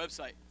put on the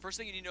website. First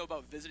thing you need to know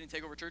about visiting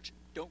Takeover Church,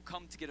 don't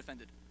come to get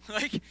offended.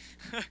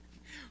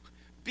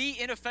 Be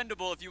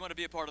inoffendable if you want to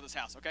be a part of this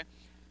house, okay?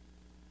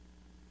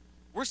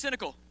 We're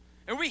cynical.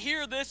 And we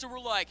hear this and we're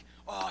like,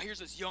 oh, here's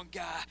this young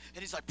guy,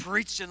 and he's like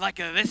preaching like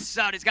this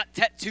out. He's got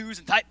tattoos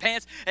and tight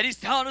pants, and he's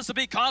telling us to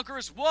be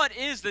conquerors. What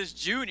is this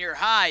junior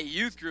high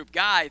youth group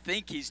guy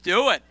think he's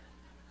doing?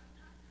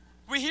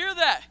 We hear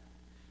that.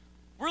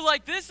 We're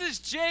like, this is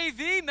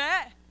JV,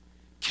 Matt.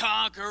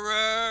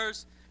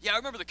 Conquerors. Yeah, I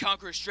remember the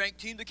Conqueror Strength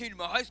team. They came to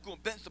my high school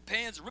and bent some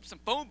pans and ripped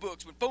some phone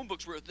books when phone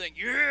books were a thing.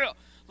 Yeah.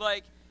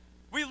 Like,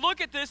 we look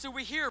at this and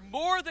we hear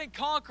more than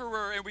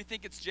conqueror and we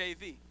think it's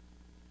JV.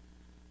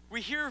 We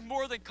hear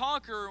more than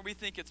conqueror and we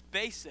think it's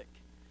basic.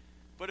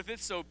 But if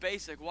it's so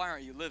basic, why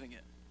aren't you living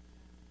it?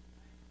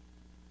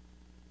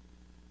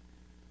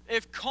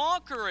 If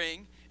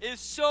conquering is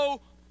so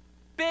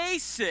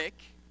basic,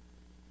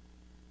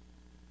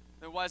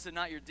 then why is it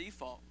not your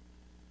default?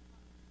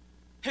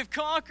 If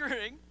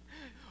conquering,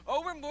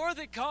 oh, we're more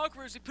than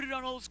conquerors. We put it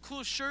on all those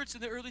cool shirts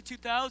in the early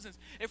 2000s.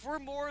 If we're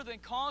more than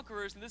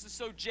conquerors and this is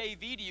so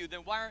JV to you,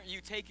 then why aren't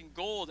you taking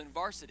gold in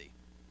varsity?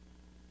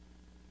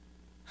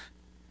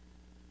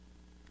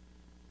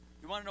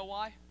 You want to know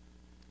why?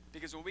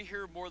 Because when we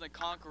hear more than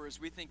conquerors,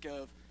 we think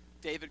of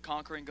David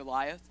conquering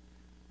Goliath.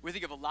 We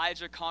think of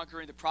Elijah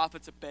conquering the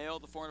prophets of Baal,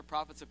 the 400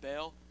 prophets of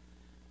Baal.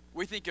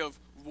 We think of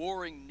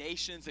warring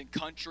nations and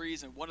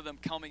countries and one of them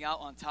coming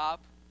out on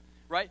top,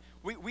 right?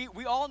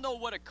 We all know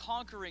what a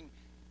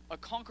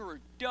conqueror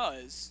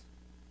does,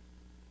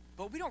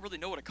 but we don't really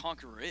know what a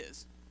conqueror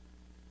is.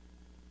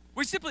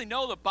 We simply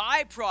know the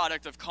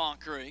byproduct of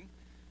conquering,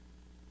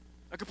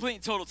 a complete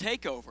and total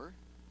takeover,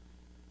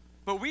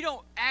 but we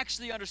don't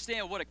actually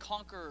understand what a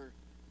conqueror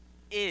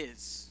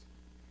is.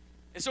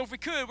 And so if we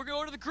could, we're going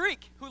to go to the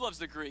Greek. Who loves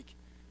the Greek?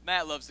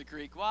 Matt loves the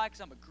Greek. Why? Because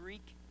I'm a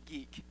Greek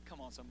geek.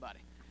 Come on, somebody.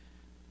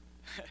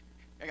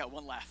 I got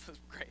one laugh. That's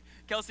great.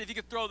 Kelsey, if you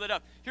could throw that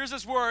up. Here's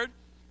this word.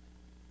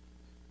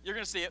 You're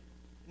going to see it.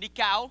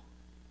 Nikao.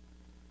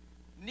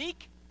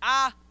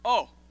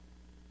 Nik-a-o.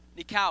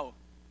 Nikao.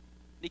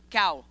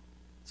 Nikao.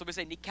 Somebody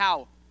say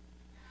nikao.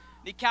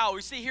 Nikao.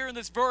 We see here in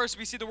this verse,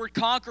 we see the word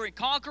conquering.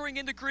 Conquering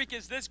in the Greek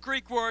is this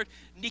Greek word,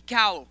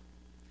 nikao.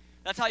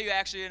 That's how you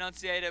actually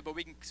enunciate it, but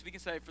we can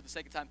say it for the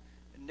sake of time.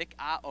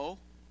 Nik-a-o.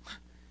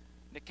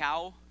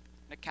 Nikao.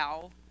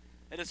 Nikao.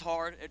 It is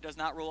hard. It does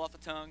not roll off the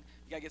tongue.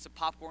 You got to get some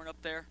popcorn up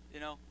there. You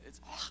know, it's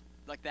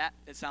like that.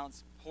 It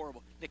sounds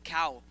horrible.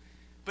 Nikao.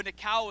 But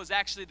Nikao is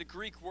actually the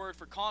Greek word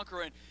for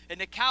conquering. And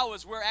Nikao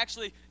is where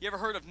actually, you ever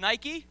heard of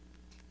Nike?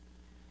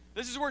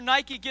 This is where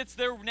Nike gets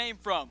their name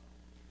from.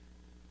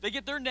 They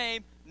get their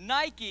name,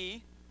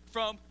 Nike,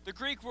 from the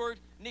Greek word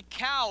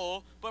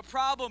Nikao. But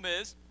problem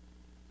is,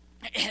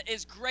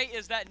 as great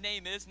as that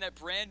name is and that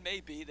brand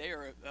may be, they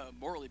are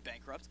morally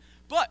bankrupt.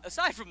 But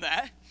aside from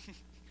that,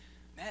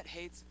 Matt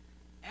hates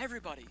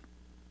everybody.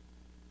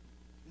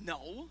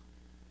 No.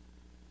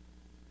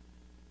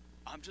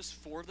 I'm just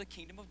for the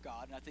kingdom of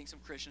God, and I think some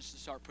Christians should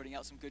start putting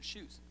out some good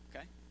shoes,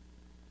 okay?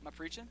 Am I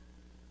preaching?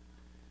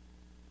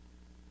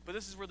 But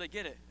this is where they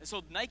get it. And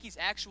so Nike's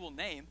actual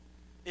name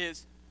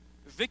is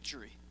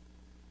Victory.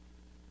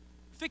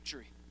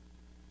 Victory.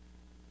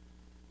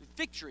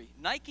 Victory.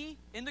 Nike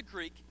in the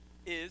Greek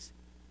is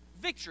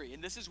victory,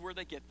 and this is where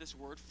they get this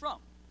word from.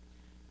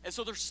 And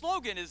so their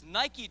slogan is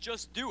Nike,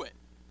 just do it.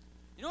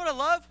 You know what I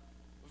love?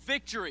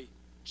 Victory,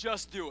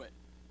 just do it.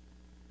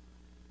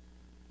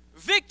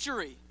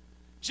 Victory,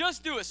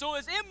 just do it. So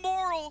as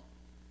immoral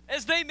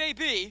as they may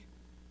be,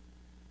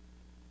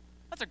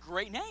 that's a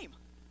great name.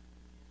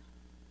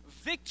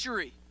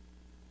 Victory,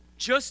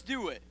 just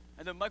do it.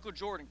 And then Michael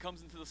Jordan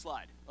comes into the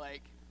slide.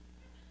 Like,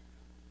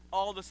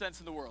 all the sense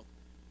in the world.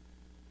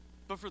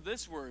 But for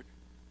this word,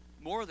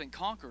 more than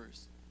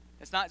conquerors,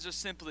 it's not just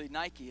simply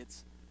Nike,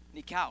 it's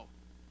Nikao.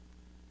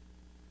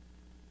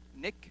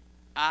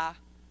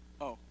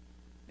 Nik-a-o.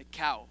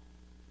 Nikao.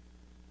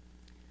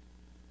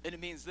 And it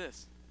means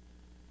this: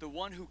 the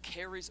one who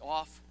carries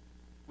off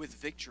with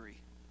victory.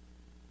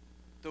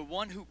 The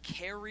one who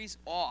carries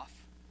off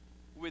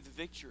with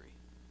victory.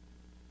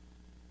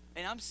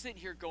 And I'm sitting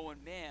here going,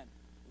 man,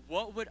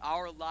 what would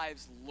our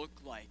lives look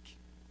like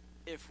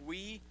if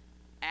we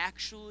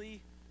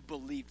actually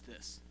believed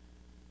this?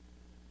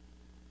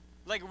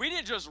 Like, we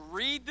didn't just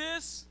read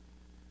this,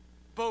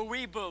 but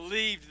we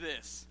believed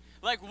this.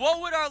 Like,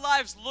 what would our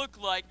lives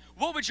look like?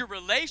 What would your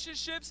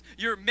relationships,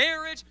 your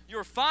marriage,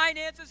 your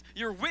finances,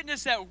 your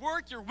witness at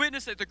work, your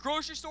witness at the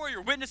grocery store,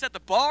 your witness at the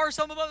bar,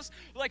 some of us?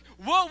 Like,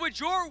 what would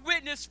your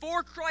witness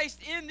for Christ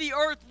in the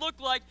earth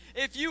look like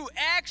if you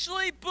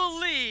actually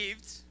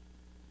believed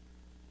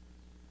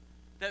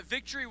that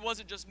victory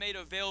wasn't just made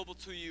available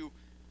to you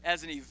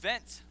as an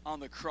event on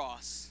the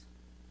cross,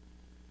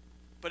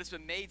 but it's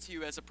been made to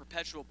you as a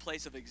perpetual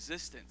place of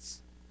existence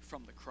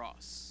from the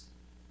cross?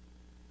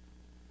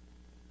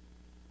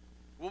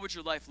 What would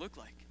your life look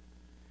like?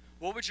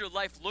 What would your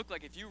life look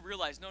like if you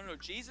realized, no,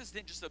 Jesus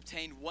didn't just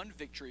obtain one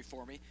victory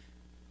for me.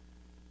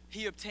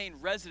 He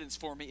obtained residence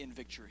for me in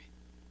victory.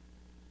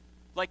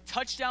 Like,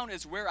 touchdown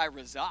is where I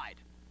reside.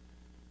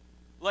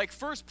 Like,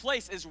 first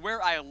place is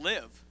where I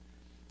live.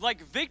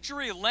 Like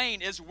Victory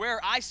Lane is where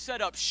I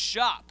set up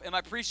shop. Am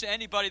I preaching to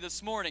anybody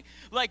this morning?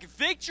 Like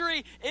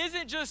victory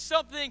isn't just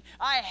something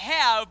I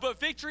have, but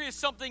victory is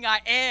something I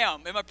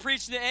am. Am I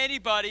preaching to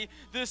anybody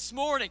this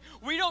morning?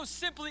 We don't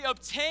simply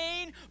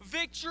obtain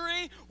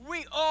victory,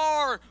 we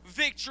are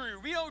victory.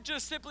 We don't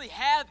just simply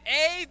have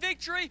a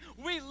victory,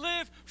 we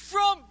live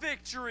from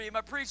victory. Am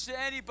I preaching to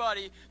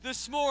anybody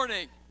this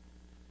morning?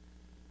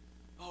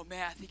 Oh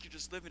man, I think you're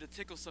just living to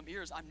tickle some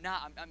ears. I'm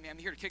not. I'm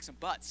here to kick some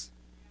butts.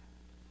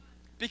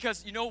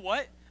 Because you know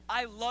what?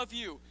 I love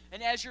you.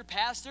 And as your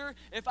pastor,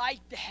 if I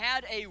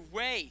had a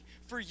way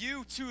for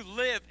you to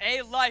live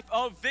a life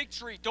of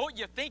victory, don't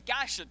you think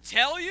I should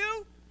tell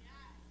you?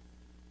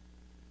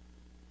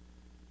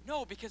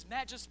 No, because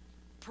Matt just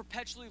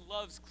perpetually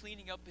loves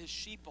cleaning up his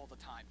sheep all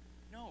the time.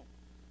 No.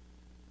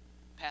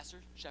 Pastor,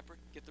 shepherd,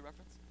 get the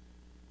reference?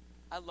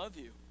 I love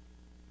you.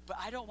 But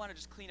I don't want to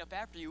just clean up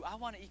after you. I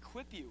want to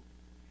equip you.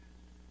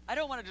 I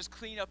don't want to just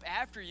clean up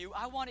after you.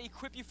 I want to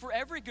equip you for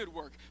every good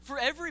work, for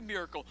every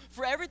miracle,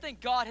 for everything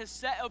God has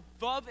set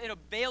above and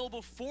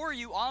available for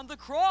you on the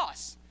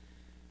cross.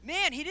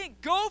 Man, he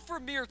didn't go for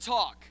mere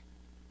talk.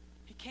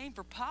 He came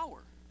for power.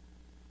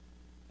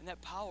 And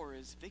that power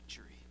is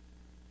victory.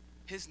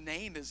 His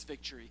name is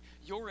victory.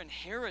 Your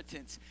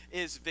inheritance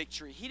is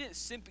victory. You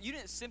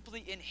didn't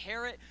simply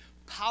inherit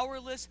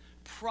powerless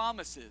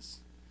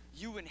promises.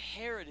 You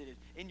inherited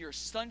in your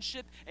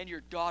sonship and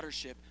your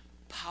daughtership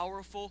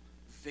powerful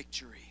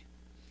victory.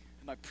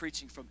 Am I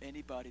preaching from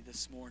anybody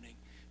this morning?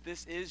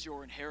 This is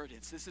your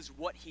inheritance. This is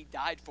what he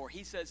died for.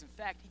 He says, in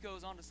fact, he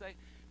goes on to say,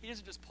 he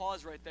doesn't just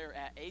pause right there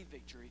at a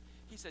victory.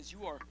 He says,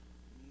 you are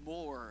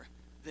more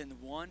than the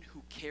one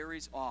who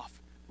carries off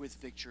with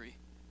victory.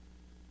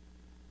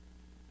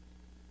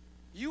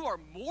 You are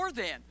more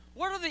than.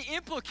 What are the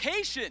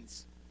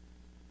implications?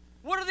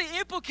 What are the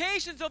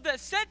implications of that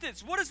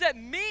sentence? What does that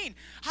mean?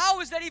 How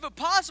is that even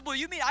possible?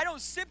 You mean I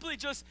don't simply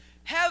just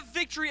have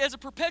victory as a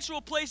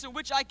perpetual place in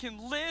which I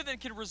can live and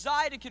can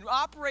reside and can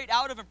operate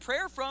out of and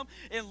prayer from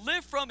and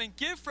live from and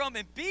give from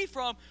and be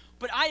from,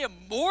 but I am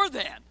more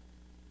than.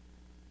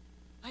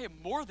 I am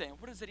more than.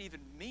 What does that even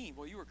mean?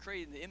 Well, you were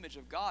created in the image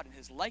of God and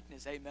his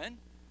likeness, amen?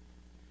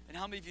 And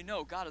how many of you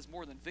know God is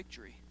more than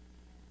victory?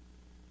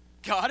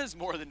 God is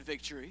more than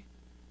victory.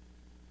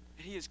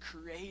 And he has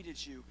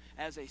created you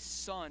as a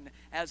son,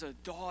 as a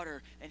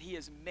daughter, and he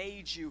has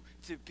made you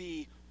to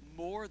be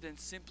more than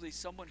simply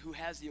someone who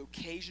has the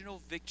occasional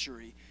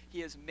victory.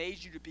 He has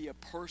made you to be a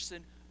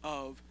person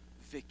of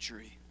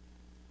victory.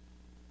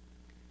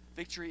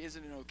 Victory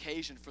isn't an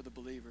occasion for the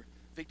believer.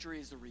 Victory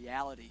is the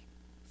reality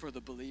for the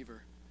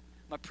believer.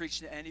 Am I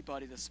preaching to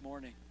anybody this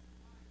morning?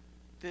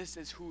 This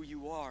is who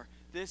you are.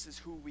 This is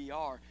who we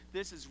are.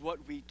 This is what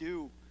we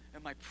do.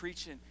 Am I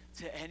preaching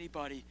to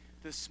anybody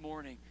this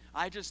morning?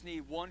 I just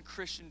need one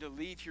Christian to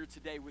leave here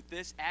today with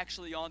this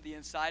actually on the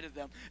inside of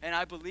them. And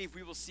I believe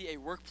we will see a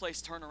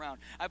workplace turnaround.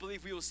 I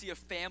believe we will see a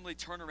family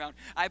turnaround.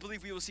 I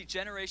believe we will see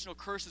generational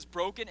curses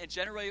broken and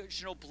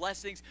generational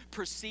blessings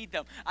precede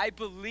them. I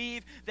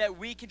believe that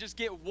we can just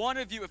get one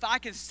of you, if I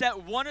can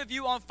set one of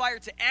you on fire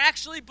to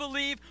actually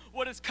believe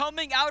what is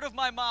coming out of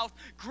my mouth,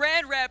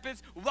 Grand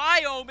Rapids,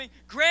 Wyoming,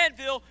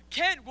 Granville,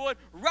 Kentwood,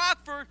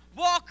 Rockford,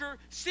 Walker,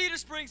 Cedar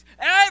Springs,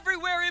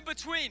 everywhere in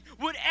between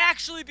would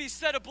actually be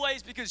set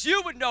ablaze because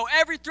you would know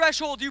every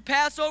threshold you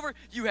pass over,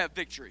 you have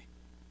victory.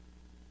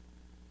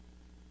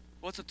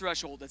 What's a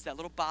threshold? That's that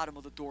little bottom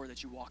of the door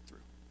that you walk through,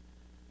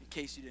 in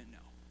case you didn't know.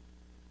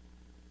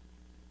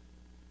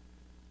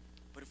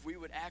 But if we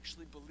would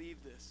actually believe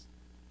this,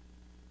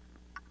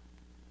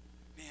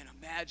 man,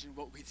 imagine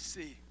what we'd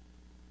see.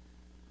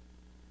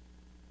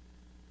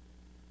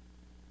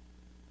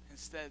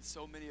 Instead,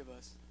 so many of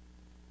us,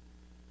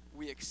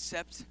 we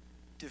accept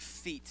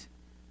defeat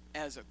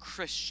as a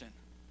Christian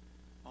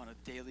on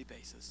a daily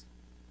basis.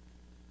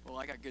 Well,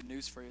 I got good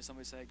news for you.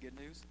 Somebody say good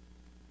news?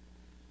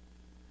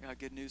 I got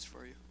good news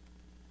for you.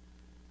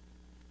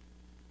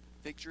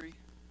 Victory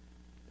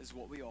is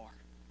what we are.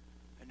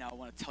 And now I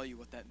want to tell you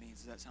what that means.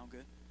 Does that sound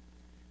good?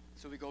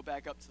 So we go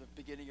back up to the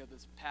beginning of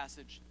this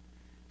passage.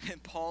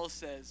 And Paul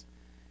says,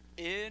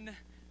 in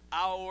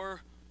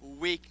our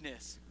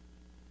weakness.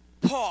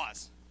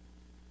 Pause.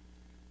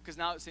 Because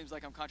now it seems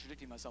like I'm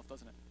contradicting myself,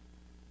 doesn't it?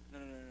 No.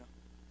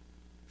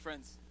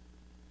 Friends,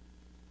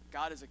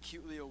 God is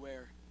acutely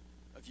aware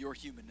of your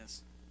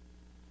humanness,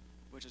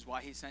 which is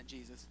why he sent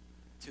Jesus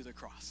to the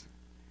cross,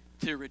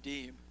 to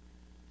redeem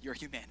your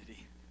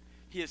humanity.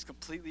 He is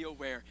completely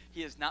aware.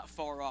 He is not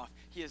far off.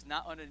 He is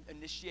not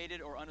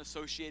uninitiated or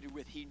unassociated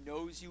with. He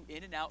knows you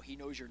in and out. He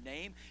knows your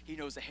name. He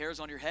knows the hairs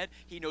on your head.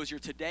 He knows your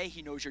today.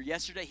 He knows your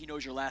yesterday. He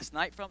knows your last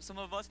night from some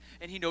of us.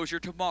 And he knows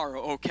your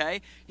tomorrow,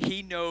 okay?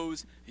 He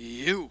knows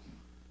you.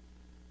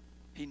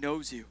 He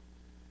knows you.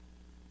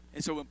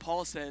 And so when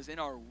Paul says, in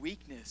our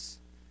weakness,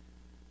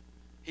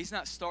 he's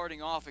not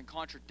starting off and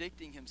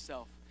contradicting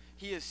himself.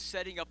 He is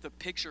setting up the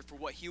picture for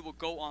what he will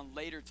go on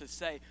later to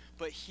say.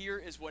 But here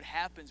is what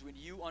happens when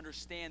you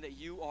understand that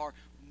you are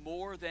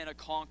more than a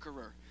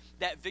conqueror.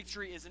 That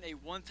victory isn't a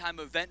one-time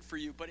event for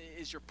you, but it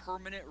is your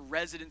permanent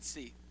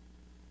residency.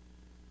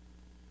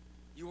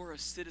 You are a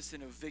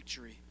citizen of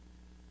victory.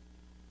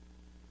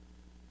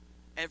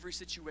 Every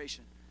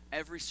situation,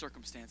 every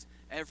circumstance,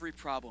 every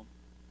problem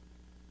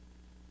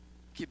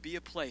could be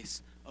a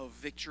place of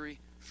victory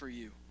for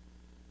you.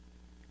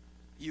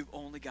 You've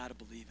only got to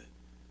believe it.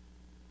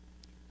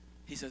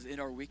 He says, in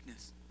our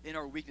weakness,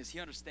 he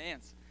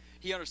understands.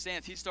 He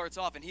understands. He starts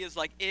off and he is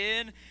like,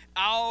 in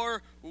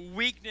our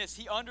weakness.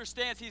 He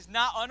understands. He's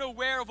not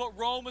unaware of what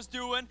Rome was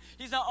doing.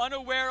 He's not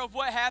unaware of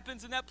what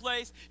happens in that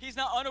place. He's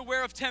not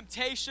unaware of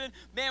temptation.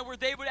 Man, where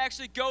they would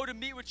actually go to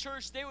meet with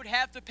church, they would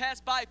have to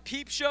pass by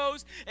peep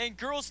shows and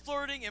girls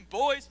flirting and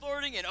boys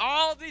flirting and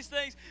all of these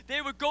things. They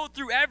would go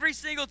through every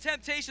single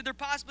temptation there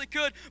possibly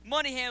could.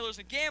 Money handlers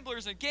and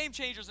gamblers and game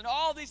changers and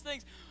all these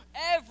things.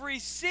 Every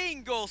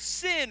single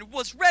sin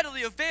was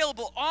readily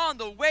available on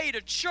the way to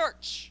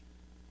church.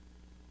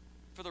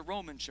 For the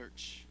Roman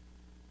church.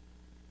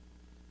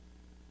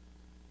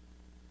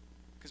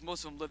 Because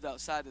most of them lived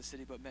outside the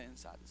city but met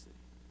inside the city.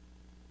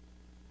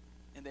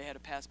 And they had to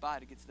pass by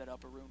to get to that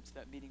upper room, to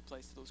that meeting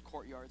place, to those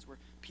courtyards where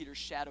Peter's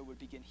shadow would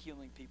begin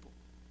healing people.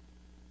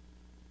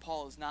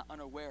 Paul is not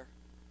unaware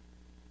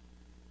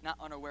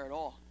at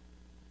all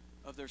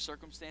of their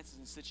circumstances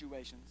and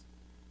situations.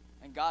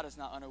 And God is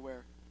not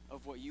unaware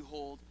of what you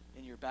hold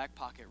in your back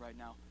pocket right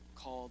now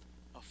called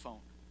a phone.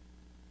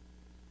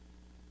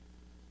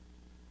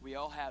 We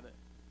all have it.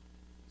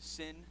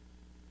 Sin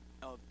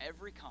of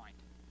every kind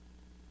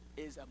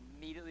is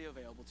immediately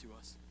available to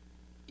us,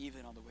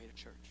 even on the way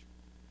to church.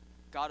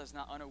 God is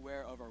not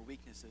unaware of our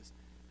weaknesses.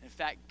 In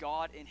fact,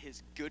 God in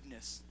his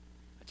goodness,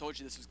 I told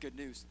you this was good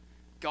news.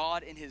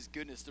 God in his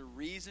goodness, the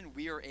reason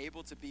we are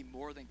able to be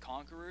more than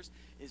conquerors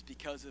is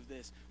because of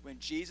this. When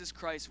Jesus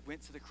Christ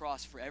went to the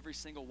cross for every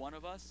single one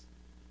of us,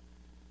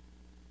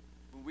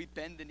 when we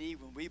bend the knee,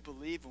 when we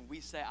believe, when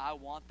we say, I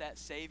want that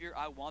Savior,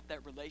 I want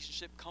that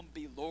relationship, come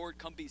be Lord,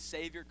 come be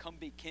Savior, come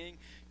be King,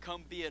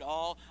 come be it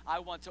all. I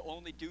want to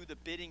only do the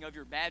bidding of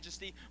your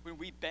majesty. When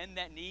we bend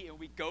that knee and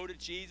we go to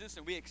Jesus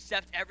and we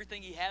accept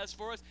everything he has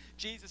for us,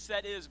 Jesus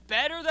said, it is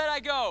better that I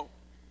go,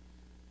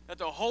 that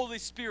the Holy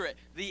Spirit,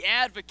 the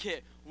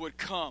advocate, would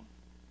come.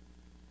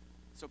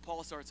 So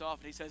Paul starts off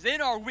and he says, in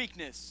our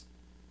weakness,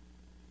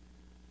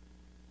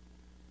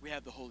 we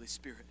have the Holy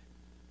Spirit.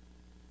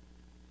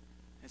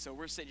 And so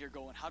we're sitting here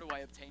going, how do I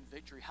obtain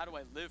victory? How do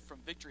I live from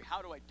victory?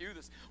 How do I do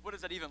this? What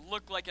does that even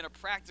look like in a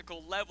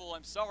practical level?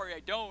 I'm sorry, I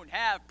don't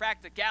have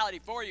practicality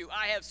for you.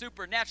 I have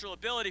supernatural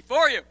ability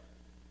for you.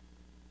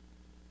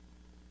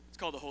 It's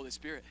called the Holy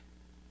Spirit.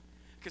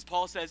 Because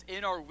Paul says,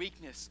 in our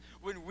weakness,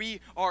 when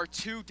we are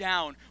too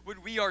down,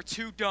 when we are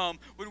too dumb,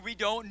 when we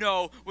don't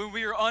know, when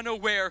we are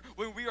unaware,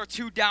 when we are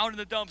too down in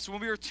the dumps,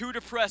 when we are too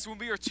depressed, when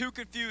we are too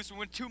confused,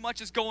 when too much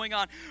is going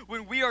on,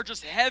 when we are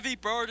just heavy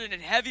burdened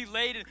and heavy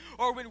laden,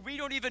 or when we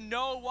don't even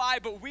know why,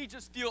 but we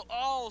just feel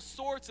all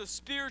sorts of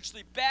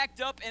spiritually backed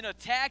up and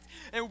attacked,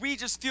 and we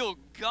just feel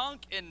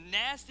gunk and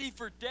nasty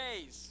for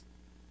days.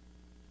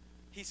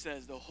 He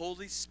says, the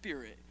Holy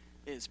Spirit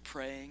is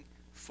praying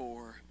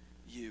for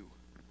you.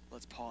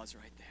 Let's pause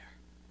right there.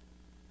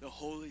 The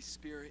Holy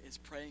Spirit is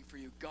praying for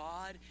you.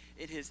 God,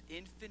 in his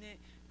infinite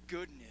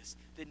goodness,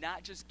 did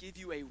not just give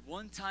you a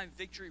one-time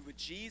victory with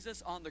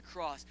Jesus on the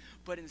cross,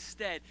 but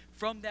instead,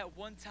 from that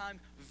one-time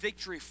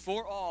victory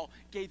for all,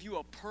 gave you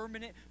a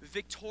permanent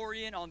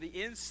victorian on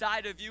the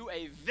inside of you,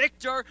 a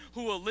victor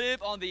who will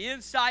live on the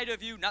inside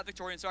of you, not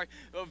victorian, sorry,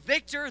 a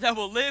victor that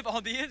will live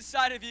on the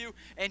inside of you,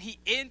 and he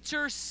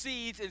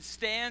intercedes and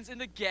stands in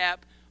the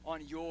gap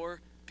on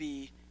your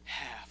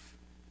behalf.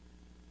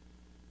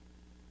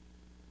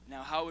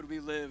 Now, how would we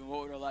live and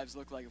what would our lives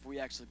look like if we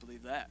actually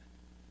believed that?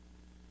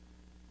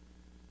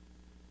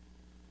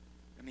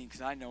 I mean,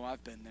 because I know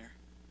I've been there.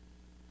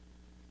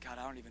 God,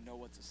 I don't even know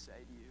what to say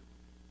to you.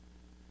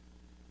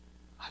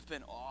 I've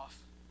been off.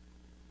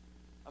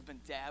 I've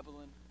been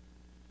dabbling.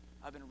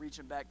 I've been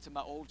reaching back to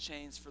my old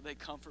chains for they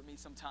comfort me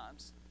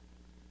sometimes.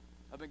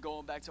 I've been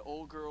going back to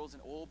old girls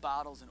and old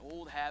bottles and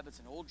old habits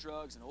and old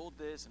drugs and old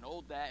this and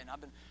old that, and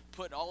I've been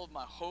putting all of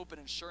my hope and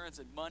insurance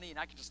and money, and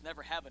I can just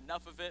never have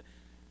enough of it.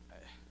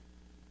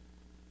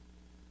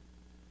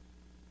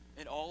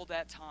 And all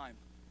that time,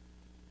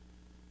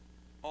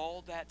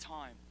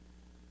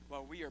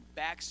 while we are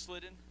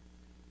backslidden,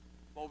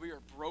 while we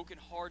are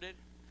brokenhearted,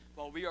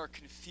 while we are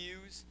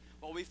confused,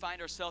 while we find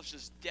ourselves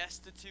just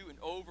destitute and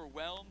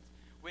overwhelmed,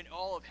 when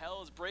all of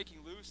hell is breaking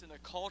loose in the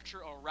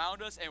culture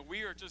around us and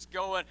we are just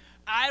going,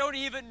 I don't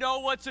even know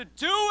what to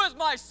do with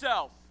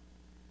myself.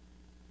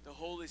 The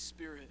Holy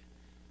Spirit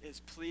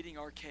is pleading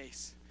our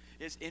case,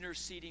 is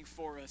interceding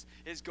for us,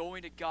 is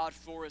going to God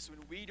for us. When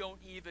we don't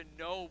even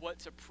know what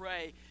to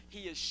pray,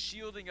 he is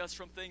shielding us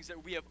from things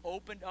that we have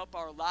opened up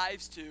our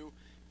lives to.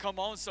 Come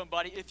on,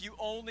 somebody. If you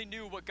only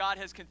knew what God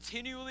has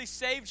continually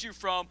saved you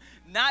from,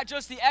 not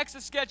just the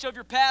exit sketch of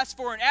your past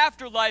for an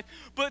afterlife,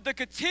 but the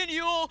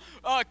continual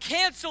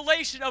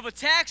cancellation of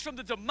attacks from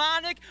the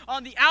demonic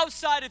on the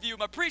outside of you.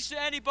 Am I preaching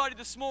to anybody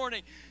this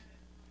morning?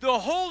 The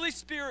Holy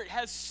Spirit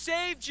has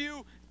saved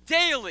you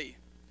daily,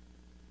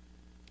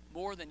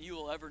 more than you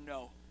will ever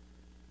know,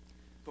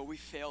 but we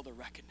fail to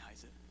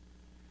recognize it.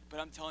 But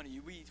I'm telling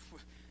you,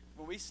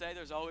 when we say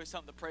there's always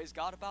something to praise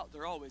God about,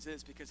 there always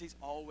is, because he's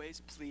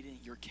always pleading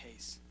your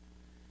case.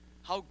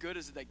 How good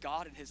is it that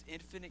God in his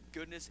infinite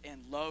goodness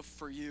and love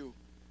for you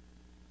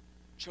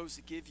chose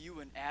to give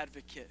you an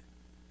advocate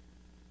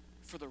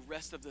for the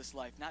rest of this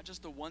life, not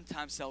just the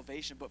one-time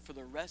salvation, but for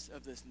the rest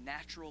of this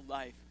natural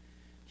life.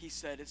 He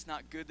said, it's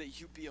not good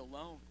that you be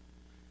alone.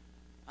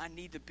 I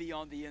need to be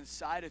on the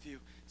inside of you.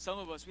 Some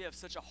of us, we have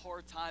such a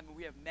hard time and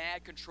we have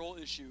mad control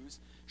issues,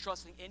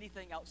 trusting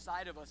anything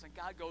outside of us. And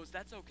God goes,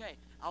 that's okay.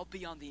 I'll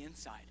be on the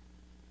inside.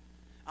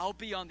 I'll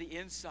be on the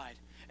inside.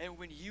 And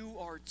when you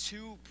are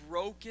too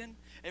broken,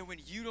 and when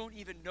you don't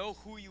even know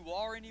who you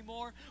are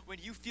anymore, when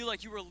you feel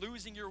like you are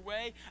losing your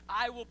way,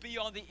 I will be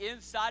on the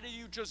inside of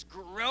you just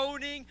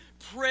groaning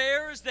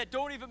prayers that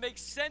don't even make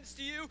sense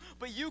to you,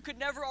 but you could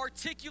never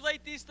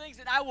articulate these things,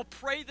 and I will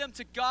pray them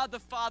to God the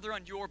Father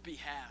on your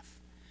behalf.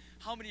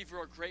 How many of you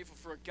are grateful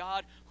for a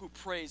God who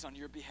prays on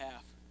your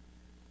behalf?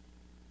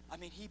 I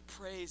mean, he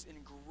prays and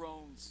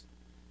groans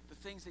the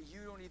things that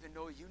you don't even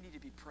know you need to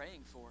be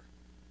praying for.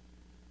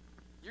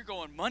 You're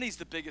going, money's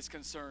the biggest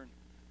concern.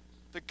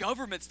 The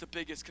government's the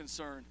biggest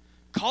concern.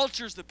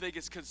 Culture's the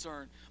biggest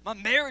concern. My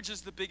marriage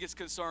is the biggest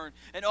concern.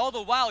 And all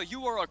the while,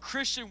 you are a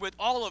Christian with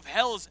all of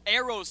hell's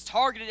arrows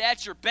targeted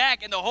at your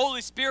back, and the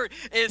Holy Spirit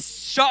is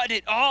shutting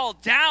it all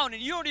down,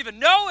 and you don't even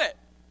know it.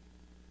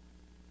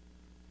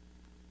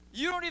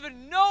 You don't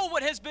even know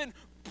what has been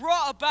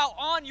brought about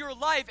on your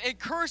life and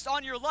cursed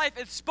on your life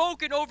and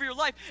spoken over your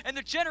life, and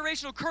the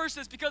generational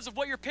curses because of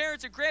what your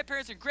parents and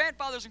grandparents and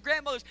grandfathers and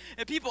grandmothers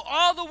and people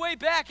all the way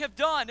back have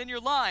done in your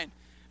line.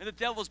 And the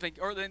devil's been,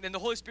 and the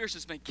Holy Spirit's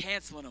just been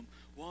canceling them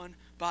one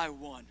by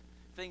one.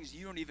 Things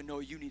you don't even know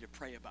you need to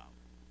pray about.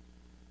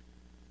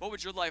 What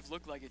would your life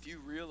look like if you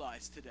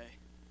realized today,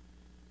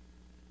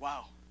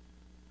 wow,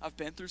 I've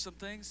been through some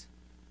things,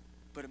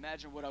 but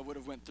imagine what I would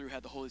have went through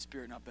had the Holy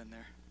Spirit not been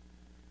there.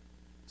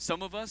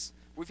 Some of us,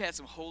 we've had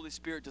some Holy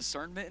Spirit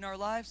discernment in our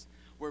lives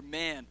where,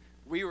 man,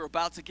 we were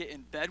about to get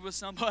in bed with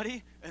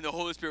somebody, and the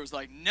Holy Spirit was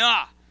like,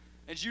 nah.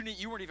 And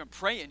you weren't even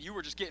praying. You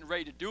were just getting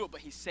ready to do it,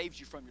 but he saved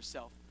you from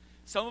yourself.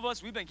 Some of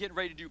us, we've been getting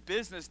ready to do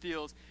business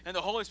deals, and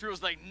the Holy Spirit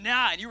was like,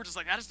 nah. And you were just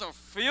like, I just don't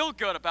feel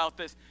good about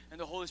this. And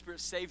the Holy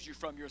Spirit saves you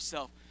from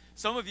yourself.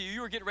 Some of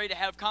you were getting ready to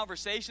have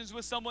conversations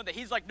with someone that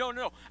he's like,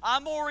 no,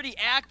 I'm already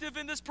active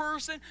in this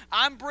person.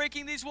 I'm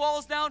breaking these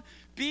walls down.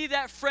 Be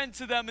that friend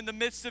to them in the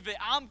midst of it.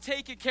 I'm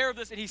taking care of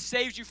this, and he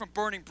saves you from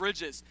burning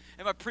bridges.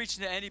 Am I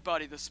preaching to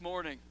anybody this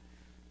morning?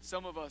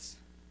 Some of us,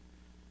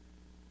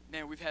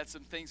 man, we've had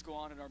some things go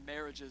on in our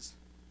marriages,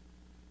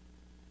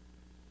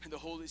 and the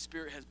Holy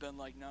Spirit has been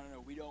like, no,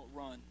 we don't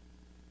run.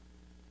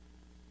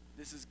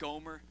 This is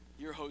Gomer,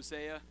 you're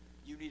Hosea,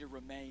 you need to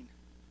remain.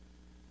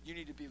 You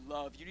need to be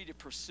loved. You need to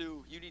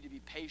pursue. You need to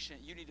be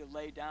patient. You need to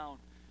lay down.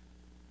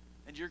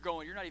 And you're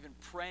not even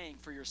praying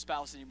for your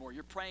spouse anymore.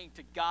 You're praying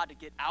to God to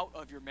get out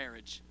of your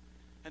marriage.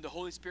 And the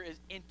Holy Spirit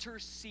is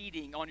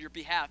interceding on your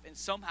behalf. And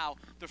somehow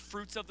the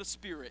fruits of the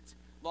Spirit,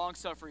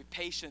 long-suffering,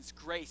 patience,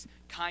 grace,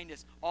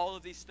 kindness, all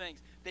of these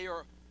things, they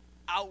are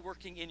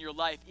outworking in your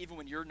life even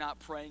when you're not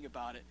praying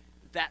about it.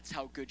 That's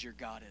how good your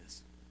God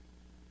is.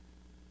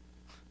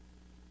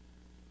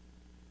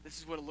 This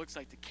is what it looks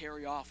like to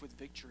carry off with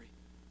victory.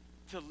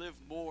 To live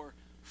more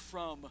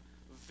from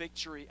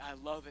victory. I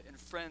love it. And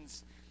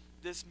friends,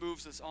 this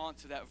moves us on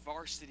to that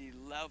varsity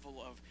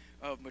level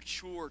of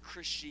mature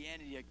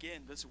Christianity.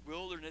 Again, this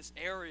wilderness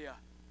area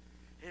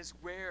is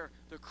where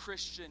the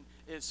Christian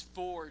is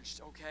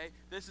forged, okay?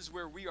 This is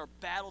where we are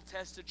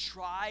battle-tested,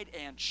 tried,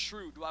 and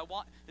true.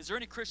 Is there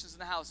any Christians in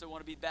the house that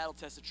want to be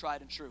battle-tested, tried,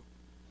 and true?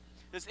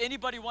 Does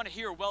anybody want to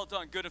hear, well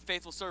done, good and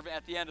faithful servant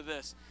at the end of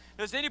this?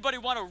 Does anybody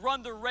want to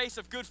run the race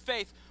of good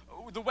faith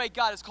the way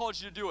God has called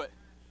you to do it?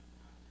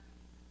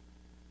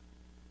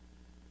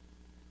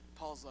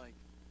 Paul's like,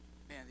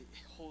 man, the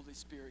Holy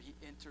Spirit, he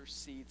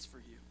intercedes for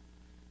you.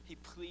 He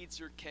pleads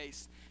your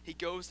case. He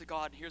goes to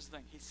God, and here's the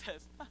thing.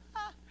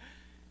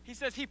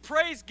 He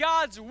prays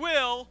God's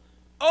will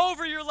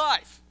over your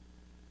life.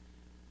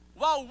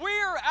 While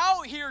we're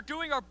out here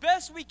doing our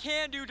best we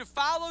can do to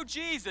follow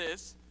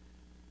Jesus,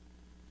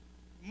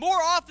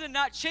 more often than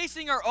not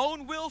chasing our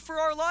own will for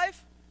our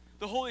life,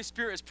 the Holy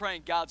Spirit is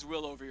praying God's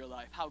will over your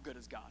life. How good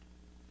is God?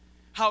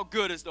 How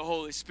good is the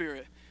Holy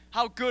Spirit?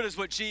 How good is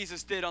what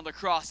Jesus did on the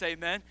cross,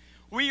 amen?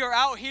 We are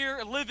out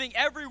here living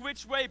every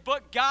which way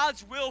but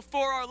God's will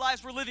for our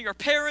lives. We're living our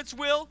parents'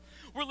 will.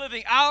 We're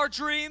living our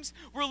dreams.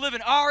 We're living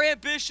our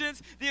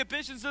ambitions, the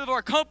ambitions of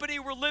our company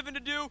we're living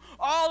to do,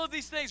 all of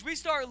these things. We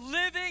start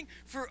living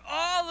for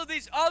all of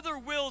these other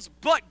wills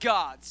but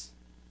God's.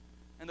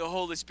 And the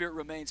Holy Spirit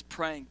remains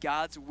praying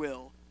God's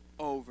will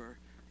over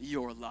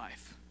your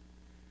life.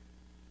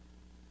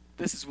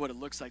 This is what it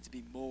looks like to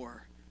be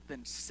more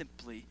than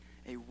simply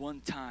a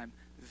one-time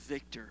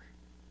victor.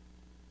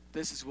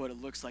 This is what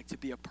it looks like to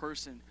be a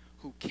person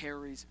who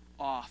carries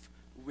off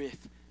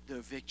with the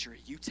victory.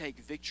 You take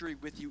victory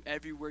with you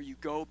everywhere you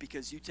go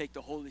because you take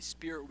the Holy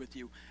Spirit with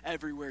you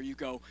everywhere you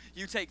go.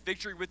 You take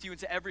victory with you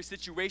into every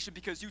situation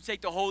because you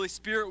take the Holy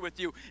Spirit with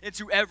you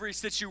into every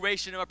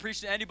situation. Am I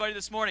preaching to anybody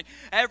this morning?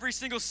 Every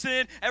single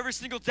sin, every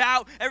single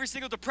doubt, every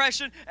single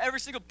depression, every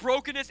single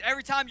brokenness,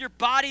 every time your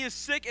body is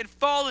sick and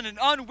fallen and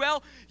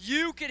unwell,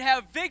 you can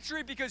have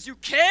victory because you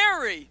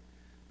carry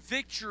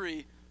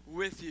victory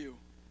with you.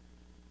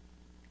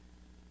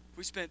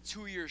 We spent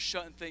 2 years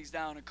shutting things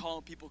down and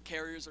calling people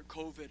carriers of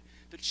COVID.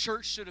 The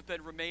church should have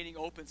been remaining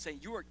open, saying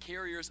you are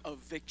carriers of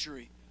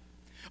victory,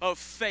 of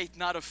faith,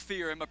 not of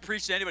fear. Am I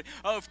preaching to anybody?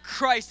 Of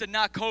Christ and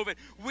not COVID.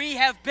 We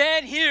have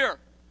been here.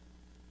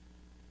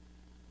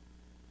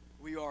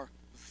 We are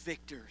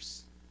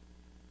victors.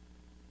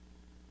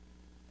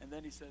 And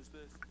then he says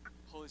this.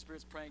 Holy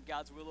Spirit's praying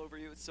God's will over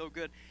you. It's so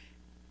good.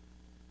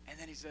 And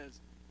then he says,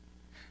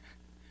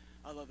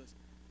 I love this.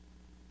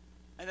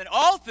 And then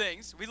all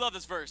things, we love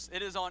this verse.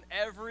 It is on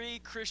every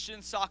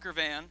Christian soccer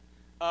van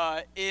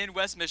in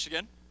West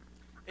Michigan.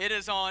 It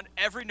is on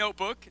every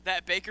notebook,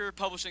 that Baker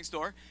Publishing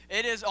store.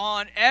 It is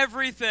on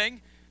everything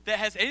that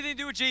has anything to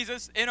do with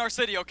Jesus in our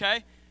city,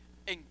 okay?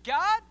 And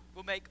God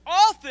will make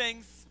all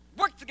things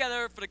work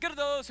together for the good of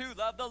those who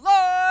love the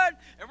Lord.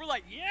 And we're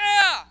like,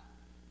 yeah,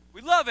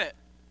 we love it.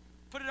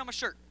 Put it on my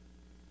shirt.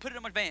 Put it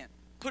on my van.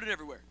 Put it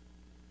everywhere.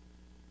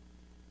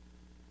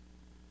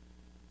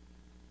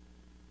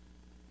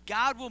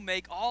 God will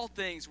make all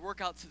things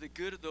work out to the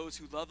good of those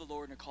who love the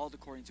Lord and are called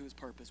according to his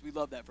purpose. We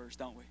love that verse,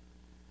 don't we?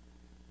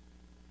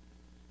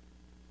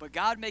 But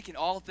God making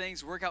all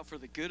things work out for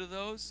the good of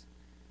those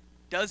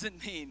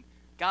doesn't mean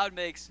God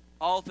makes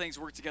all things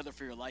work together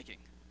for your liking.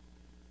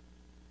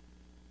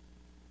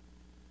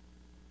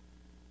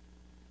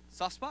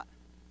 Soft spot?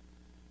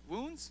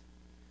 Wounds?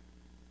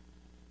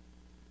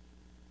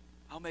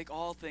 I'll make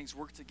all things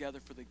work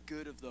together for the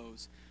good of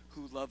those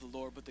who love the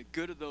Lord. But the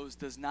good of those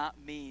does not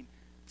mean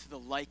to the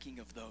liking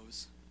of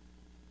those.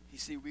 You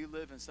see, we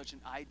live in such an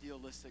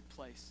idealistic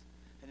place,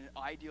 in an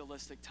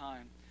idealistic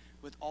time,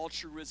 with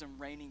altruism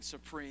reigning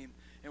supreme,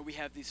 and we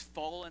have these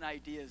fallen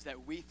ideas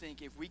that we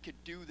think if we could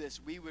do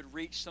this, we would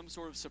reach some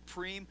sort of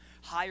supreme,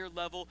 higher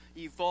level,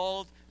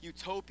 evolved,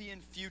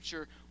 utopian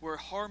future where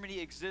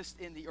harmony exists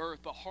in the earth.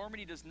 But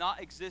harmony does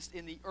not exist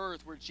in the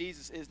earth where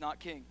Jesus is not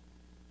king.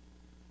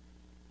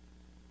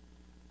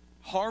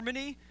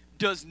 Harmony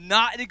does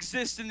not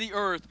exist in the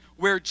earth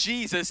where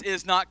Jesus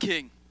is not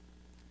king.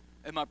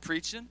 Am I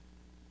preaching?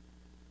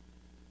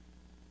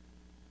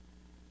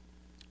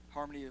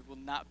 Harmony will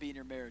not be in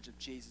your marriage if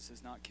Jesus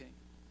is not king.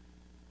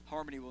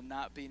 Harmony will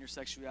not be in your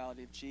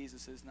sexuality if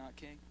Jesus is not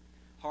king.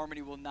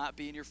 Harmony will not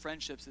be in your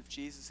friendships if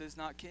Jesus is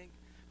not king.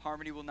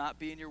 Harmony will not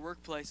be in your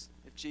workplace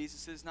if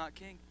Jesus is not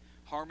king.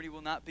 Harmony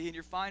will not be in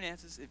your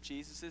finances if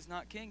Jesus is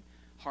not king.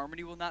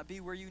 Harmony will not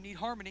be where you need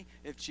harmony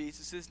if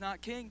Jesus is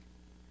not king.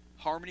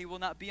 Harmony will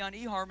not be on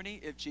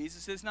eHarmony if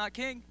Jesus is not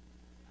king.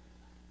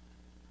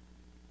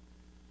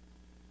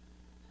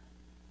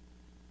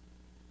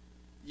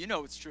 You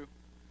know it's true.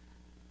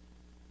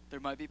 There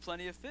might be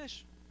plenty of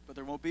fish, but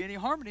there won't be any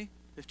harmony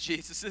if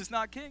Jesus is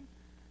not king.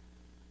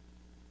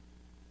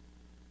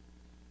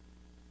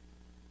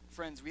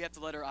 Friends, we have to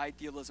let our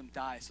idealism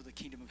die so the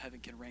kingdom of heaven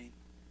can reign.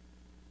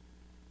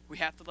 We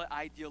have to let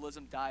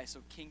idealism die so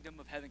kingdom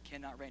of heaven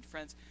cannot reign.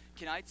 Friends,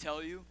 can I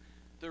tell you,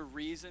 the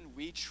reason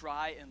we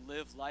try and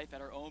live life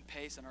at our own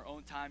pace and our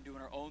own time,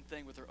 doing our own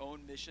thing with our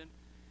own mission,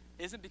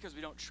 isn't because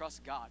we don't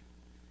trust God.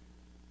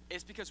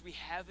 It's because we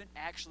haven't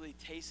actually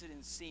tasted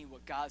and seen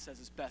what God says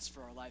is best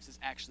for our lives is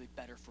actually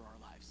better for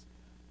our lives.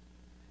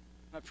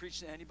 Am I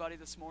preaching to anybody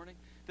this morning?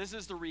 This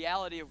is the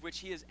reality of which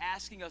he is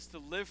asking us to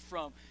live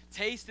from.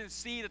 Taste and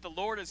see that the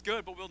Lord is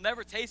good, but we'll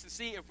never taste and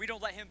see if we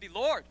don't let him be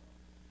Lord.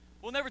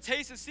 We'll never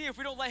taste and see if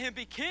we don't let him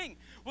be king.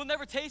 We'll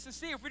never taste and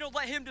see if we don't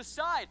let him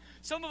decide.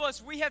 Some of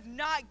us, we have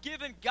not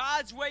given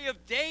God's way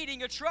of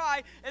dating a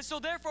try, and so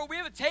therefore we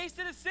haven't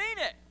tasted and seen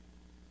it.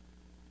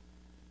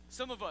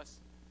 Some of us,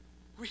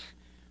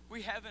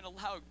 we haven't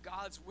allowed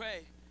God's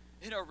way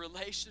in our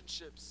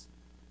relationships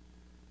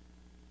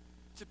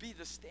to be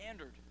the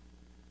standard,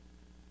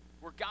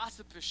 where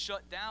gossip is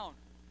shut down,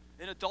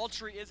 and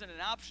adultery isn't an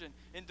option,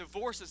 and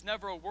divorce is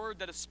never a word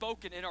that is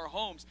spoken in our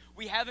homes.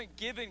 We haven't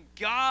given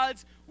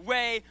God's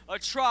way a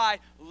try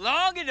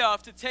long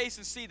enough to taste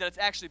and see that it's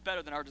actually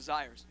better than our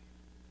desires.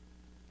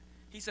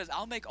 He says,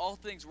 I'll make all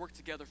things work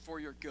together for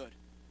your good.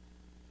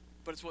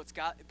 But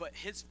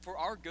for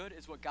our good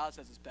is what God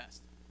says is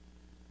best.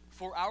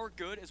 For our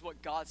good is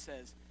what God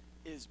says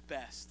is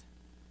best.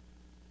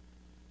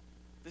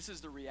 This is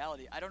the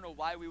reality. I don't know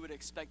why we would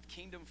expect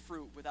kingdom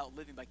fruit without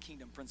living by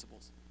kingdom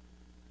principles.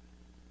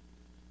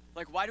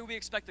 Like, why do we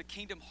expect a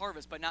kingdom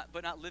harvest but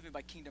not living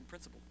by kingdom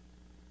principle?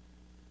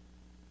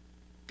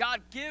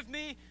 God, give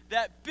me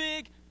that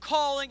big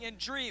calling and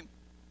dream.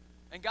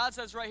 And God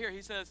says right here,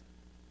 he says,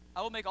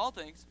 I will make all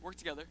things work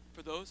together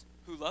for those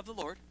who love the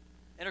Lord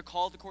and are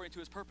called according to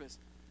his purpose.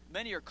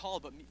 Many are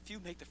called, but few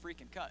make the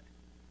freaking cut.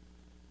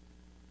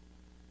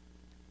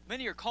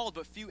 Many are called,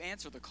 but few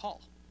answer the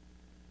call.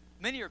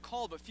 Many are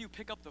called, but few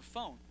pick up the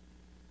phone.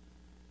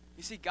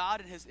 You see, God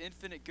in his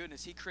infinite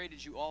goodness, he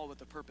created you all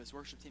with a purpose.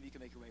 Worship team, you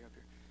can make your way up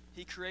here.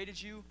 He created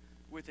you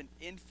with an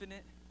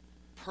infinite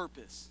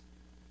purpose,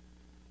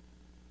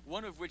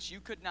 one of which you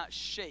could not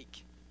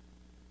shake,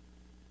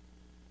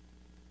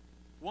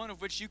 one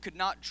of which you could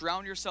not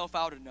drown yourself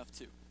out enough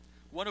to,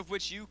 one of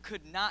which you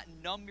could not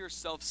numb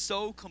yourself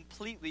so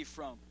completely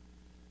from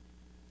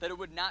that it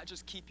would not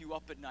just keep you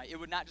up at night. It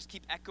would not just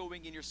keep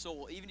echoing in your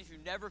soul. Even if you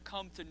never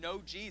come to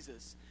know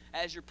Jesus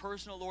as your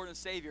personal Lord and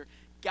Savior,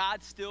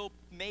 God still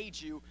made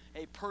you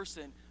a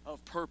person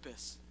of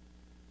purpose.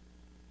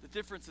 The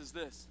difference is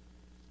this.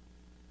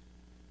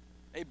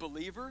 A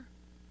believer,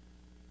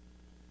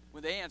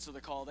 when they answer the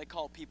call, they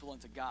call people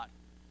unto God.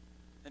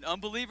 An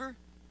unbeliever,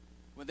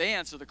 when they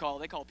answer the call,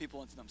 they call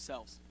people unto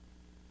themselves.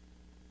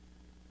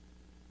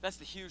 That's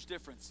the huge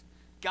difference.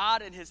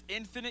 God in his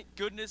infinite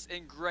goodness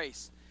and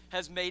grace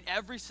has made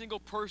every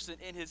single person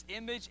in his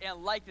image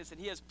and likeness,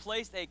 and he has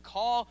placed a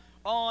call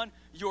on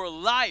your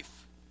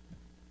life.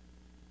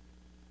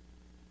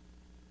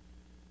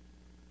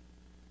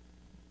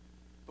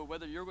 But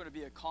whether you're going to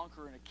be a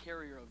conqueror and a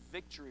carrier of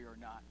victory or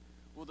not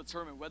will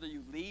determine whether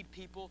you lead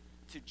people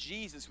to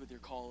Jesus with your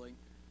calling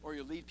or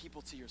you lead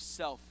people to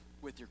yourself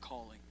with your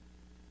calling.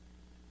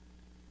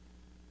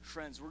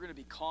 Friends, we're going to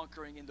be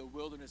conquering in the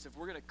wilderness. If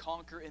we're going to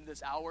conquer in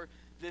this hour,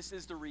 this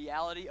is the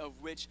reality of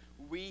which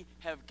we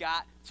have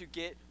got to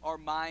get our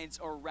minds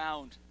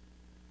around.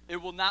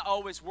 It will not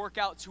always work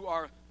out to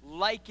our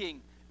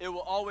liking. It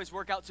will always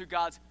work out to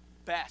God's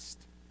best.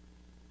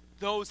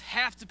 Those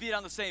have to be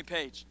on the same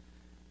page.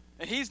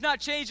 And he's not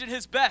changing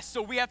his best,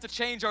 so we have to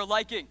change our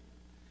liking.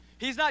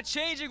 He's not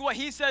changing what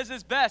he says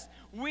is best.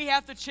 We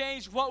have to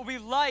change what we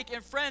like.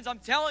 And friends, I'm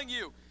telling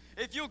you,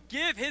 if you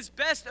give his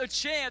best a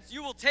chance,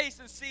 you will taste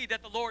and see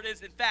that the Lord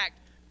is, in fact,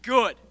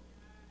 good.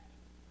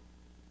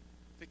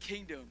 The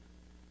kingdom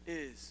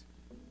is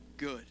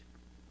good.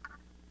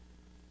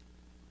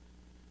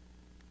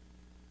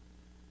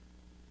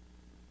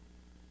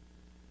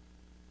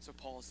 So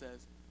Paul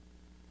says,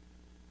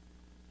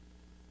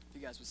 if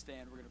you guys would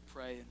stand, we're going to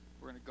pray and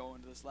we're going to go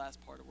into this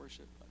last part of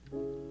worship.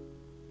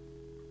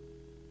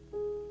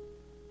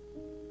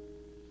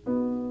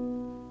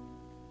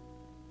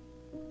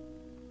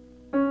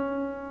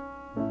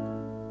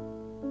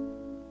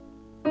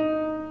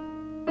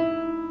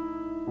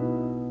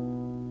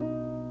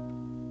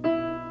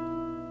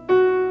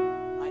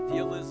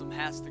 Idealism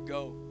has to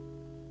go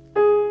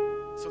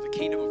so the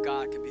kingdom of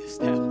God can be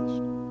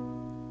established.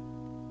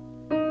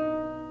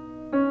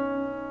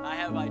 I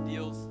have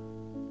ideals.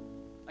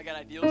 I got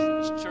ideals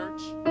for this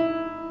church.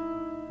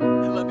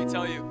 And let me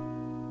tell you,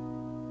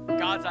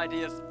 God's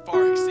ideas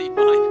far exceed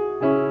mine.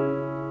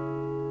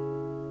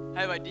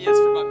 I have ideas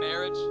for my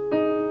marriage,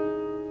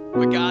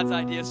 but God's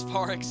ideas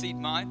far exceed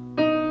mine.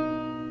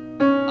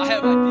 I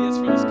have ideas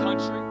for this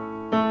country,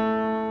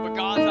 but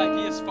God's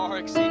ideas far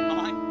exceed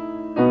mine.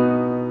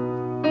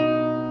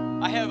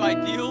 I have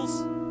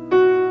ideals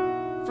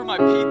for my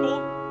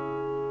people,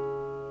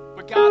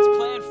 but God's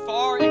plan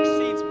far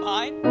exceeds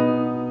mine.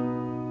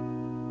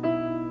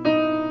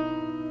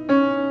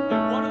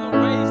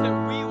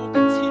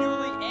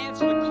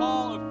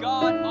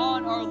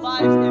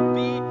 And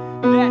be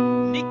that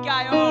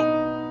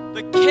Nikaio,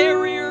 the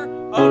carrier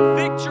of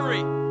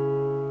victory,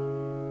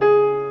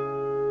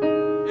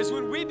 is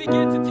when we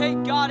begin to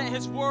take God at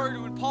his word.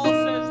 And when Paul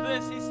says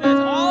this, he says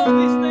all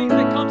these things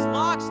that comes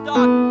lock,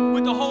 stock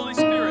with the Holy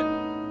Spirit.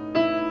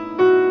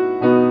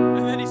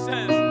 And then he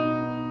says,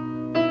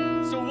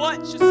 so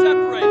what should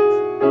separate us?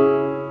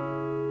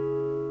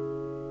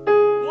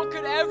 What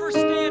could ever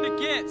stand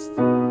against?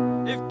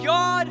 If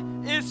God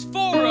is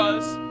for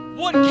us,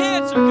 what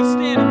cancer could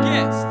stand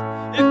against?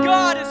 If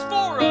God is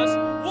for us,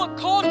 what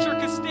culture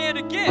can stand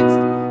against?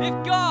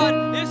 If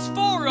God is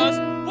for us,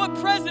 what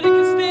president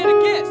can stand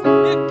against?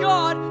 If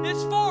God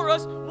is for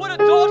us, what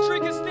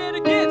adultery can stand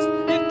against?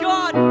 If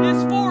God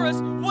is for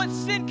us, what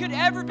sin could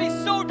ever be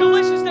so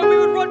delicious that we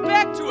would run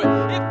back to it?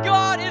 If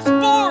God is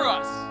for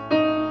us,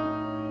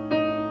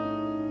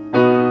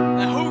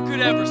 then who could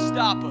ever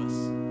stop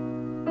us?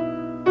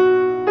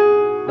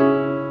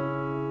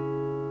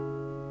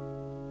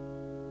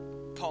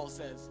 Paul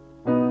says,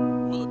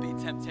 will it be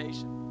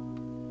temptation?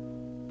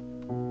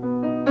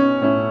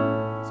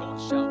 Someone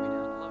shout me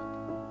down below.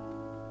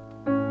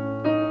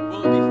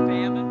 Will it be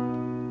famine?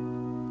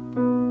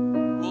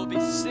 Will it be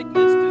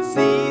sickness,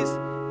 disease,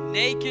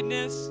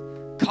 nakedness,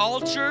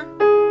 culture?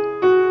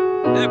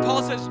 And then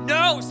Paul says,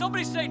 no.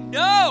 Somebody say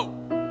no.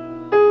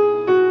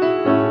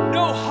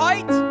 No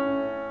height,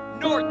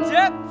 nor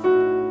depth,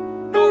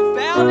 nor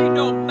valley,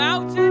 no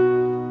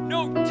mountain,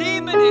 no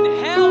demon in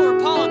hell or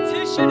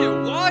politician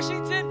in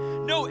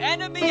Washington, no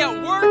enemy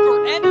at work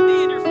or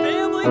enemy in your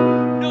family,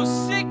 no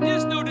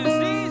sickness, no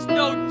disease,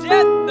 no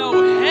death, no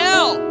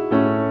hell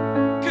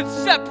could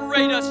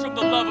separate us from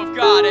the love of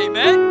God.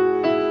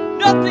 Amen?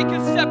 Nothing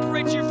can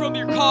separate you from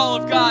your call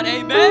of God.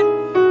 Amen?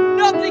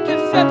 Nothing can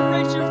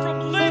separate you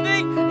from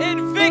living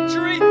in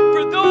victory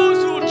for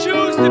those who will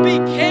choose to be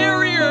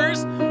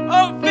carriers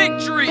of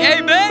victory.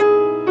 Amen?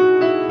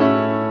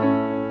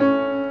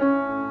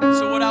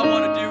 So what I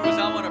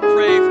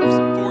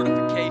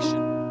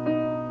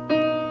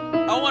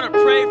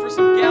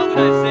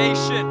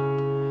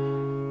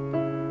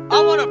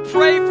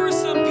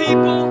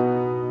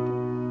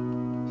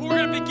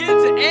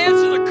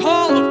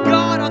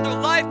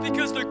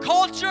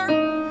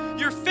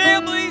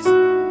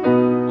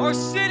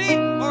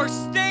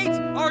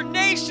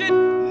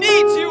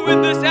you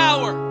in this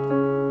hour.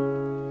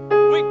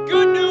 When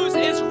good news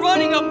is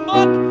running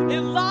amok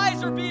and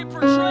lies are being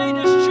portrayed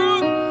as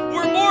truth,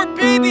 where more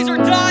babies are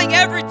dying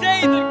every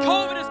day than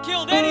COVID has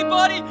killed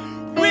anybody,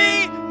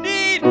 we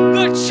need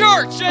the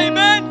church,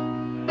 amen?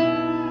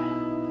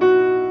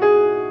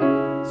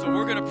 So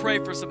we're going to pray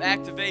for some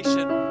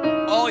activation.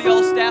 All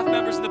y'all staff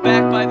members in the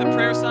back by the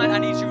prayer sign, I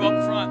need you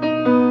up front.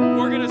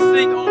 We're going to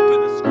sing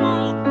Open the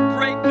Scroll,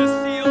 Break the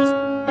Seals,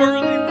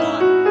 Worthy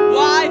One.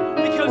 Why?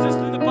 Because it's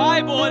through the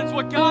Bible and it's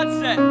what God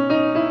said.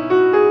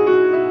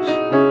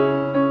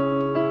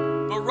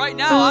 But right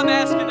now I'm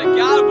asking that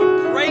God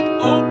would break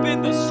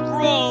open the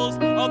scrolls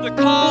of the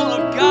call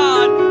of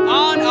God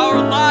on our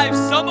lives.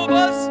 Some of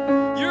us,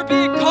 you're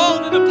being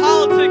called into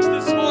politics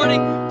this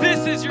morning.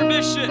 This is your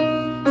mission.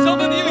 Some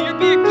of you, you're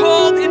being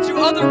called into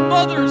other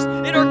mothers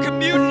in our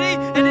community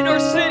and in our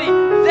city.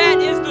 That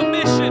is the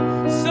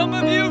mission. Some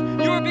of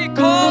you, you are being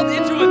called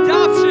into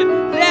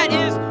adoption. That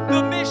is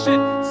the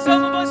mission.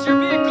 Some of us, you're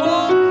being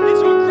called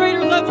into a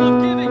greater level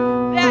of giving.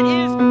 That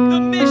is the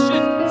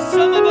mission.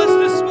 Some of us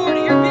this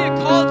morning, you're being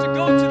called to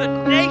go to the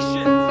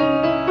nations.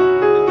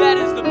 And that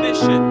is the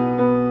mission.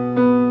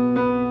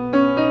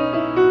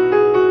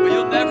 But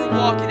you'll never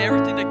walk in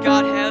everything that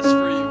God has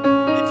for you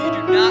if you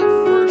do not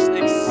first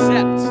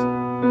accept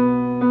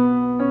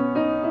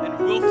and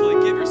willfully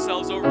give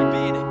yourselves over to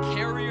being a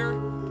carrier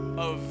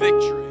of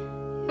victory.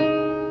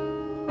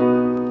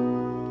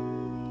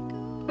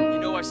 You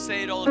know, I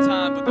say it all the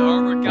time, but the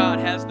armor of God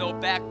has no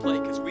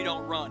backplate because we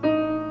don't run.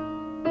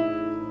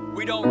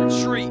 We don't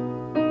retreat.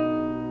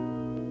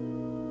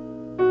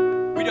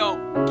 We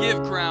don't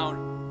give ground,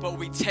 but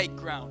we take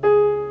ground.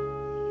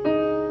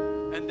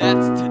 And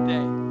that's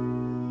today.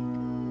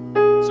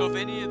 So if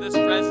any of this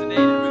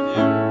resonated with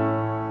you,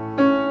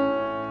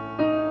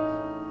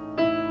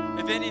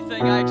 if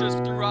anything I just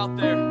threw out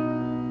there,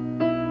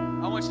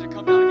 I want you to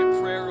come down and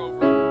get prayer over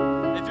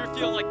it. If you're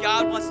feeling like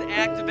God wants to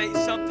activate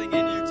something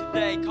in you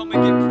today, come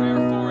and get prayer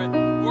for it.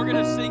 We're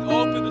going to sing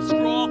Open the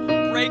Scroll,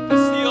 Break the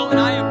Seal, and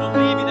I am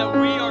believing that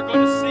we are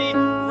going to see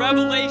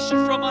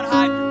revelation from on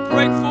high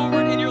break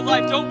forward in your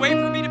life. Don't wait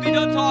for me to be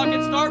done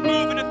talking. Start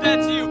moving if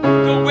that's you.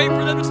 Don't wait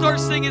for them to start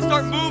singing.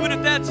 Start moving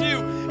if that's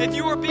you. If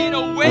you are being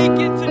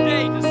awakened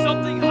today to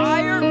something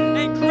higher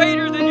and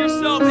greater than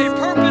yourself, a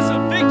purpose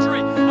of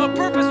victory, a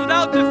purpose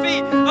without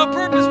defeat, a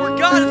purpose where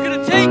God is going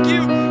to take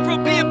you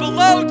from being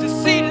below to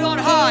seated on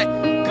high.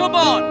 Come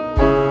on.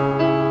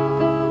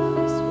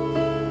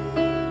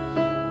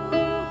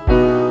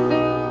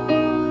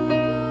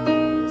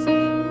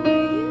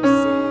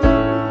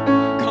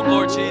 Come,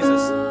 Lord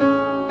Jesus.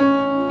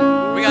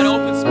 We got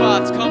open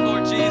spots. Come,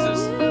 Lord Jesus.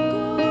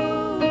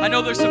 I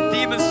know there's some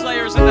demon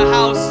slayers in the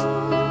house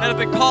that have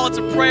been called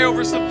to pray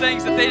over some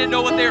things that they didn't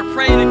know what they were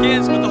praying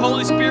against, but the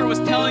Holy Spirit was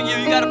telling you,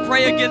 you got to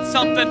pray against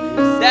something.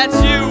 That's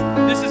you.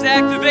 This is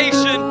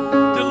activation.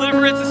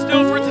 Deliverance is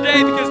still for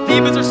today because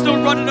demons are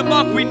still running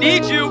amok. We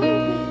need you.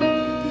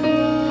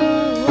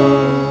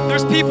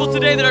 There's people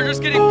today that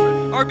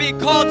are being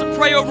called to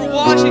pray over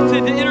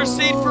Washington, to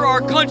intercede for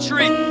our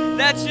country.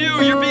 That's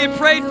you. You're being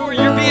prayed for.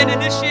 You're being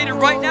initiated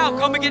right now.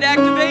 Come and get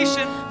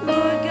activation.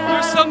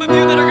 There's some of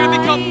you that are going to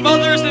become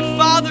mothers and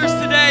fathers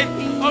today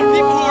of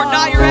people who are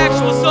not your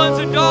actual sons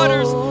and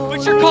daughters,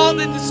 but you're called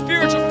into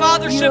spiritual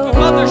fathership and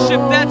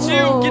mothership. That's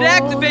you. Get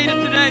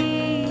activated today.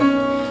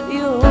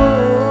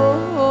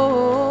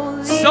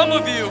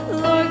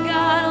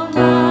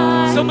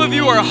 Some of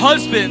you are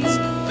husbands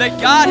that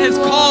God has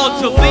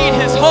called to lead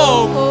his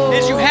home,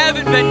 as you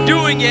haven't been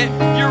doing it.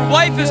 Your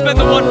wife has been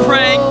the one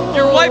praying.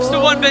 Your wife's the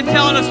one been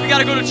telling us we got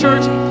to go to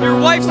church. Your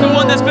wife's the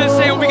one that's been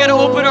saying we got to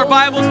open our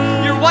Bibles.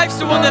 Your wife's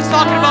the one that's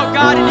talking about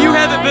God, and you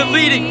haven't been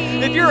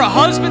leading. If you're a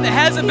husband that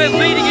hasn't been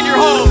leading in your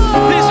home,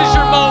 this is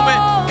your moment.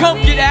 Come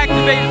get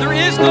activated. There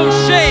is no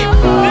shame.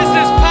 This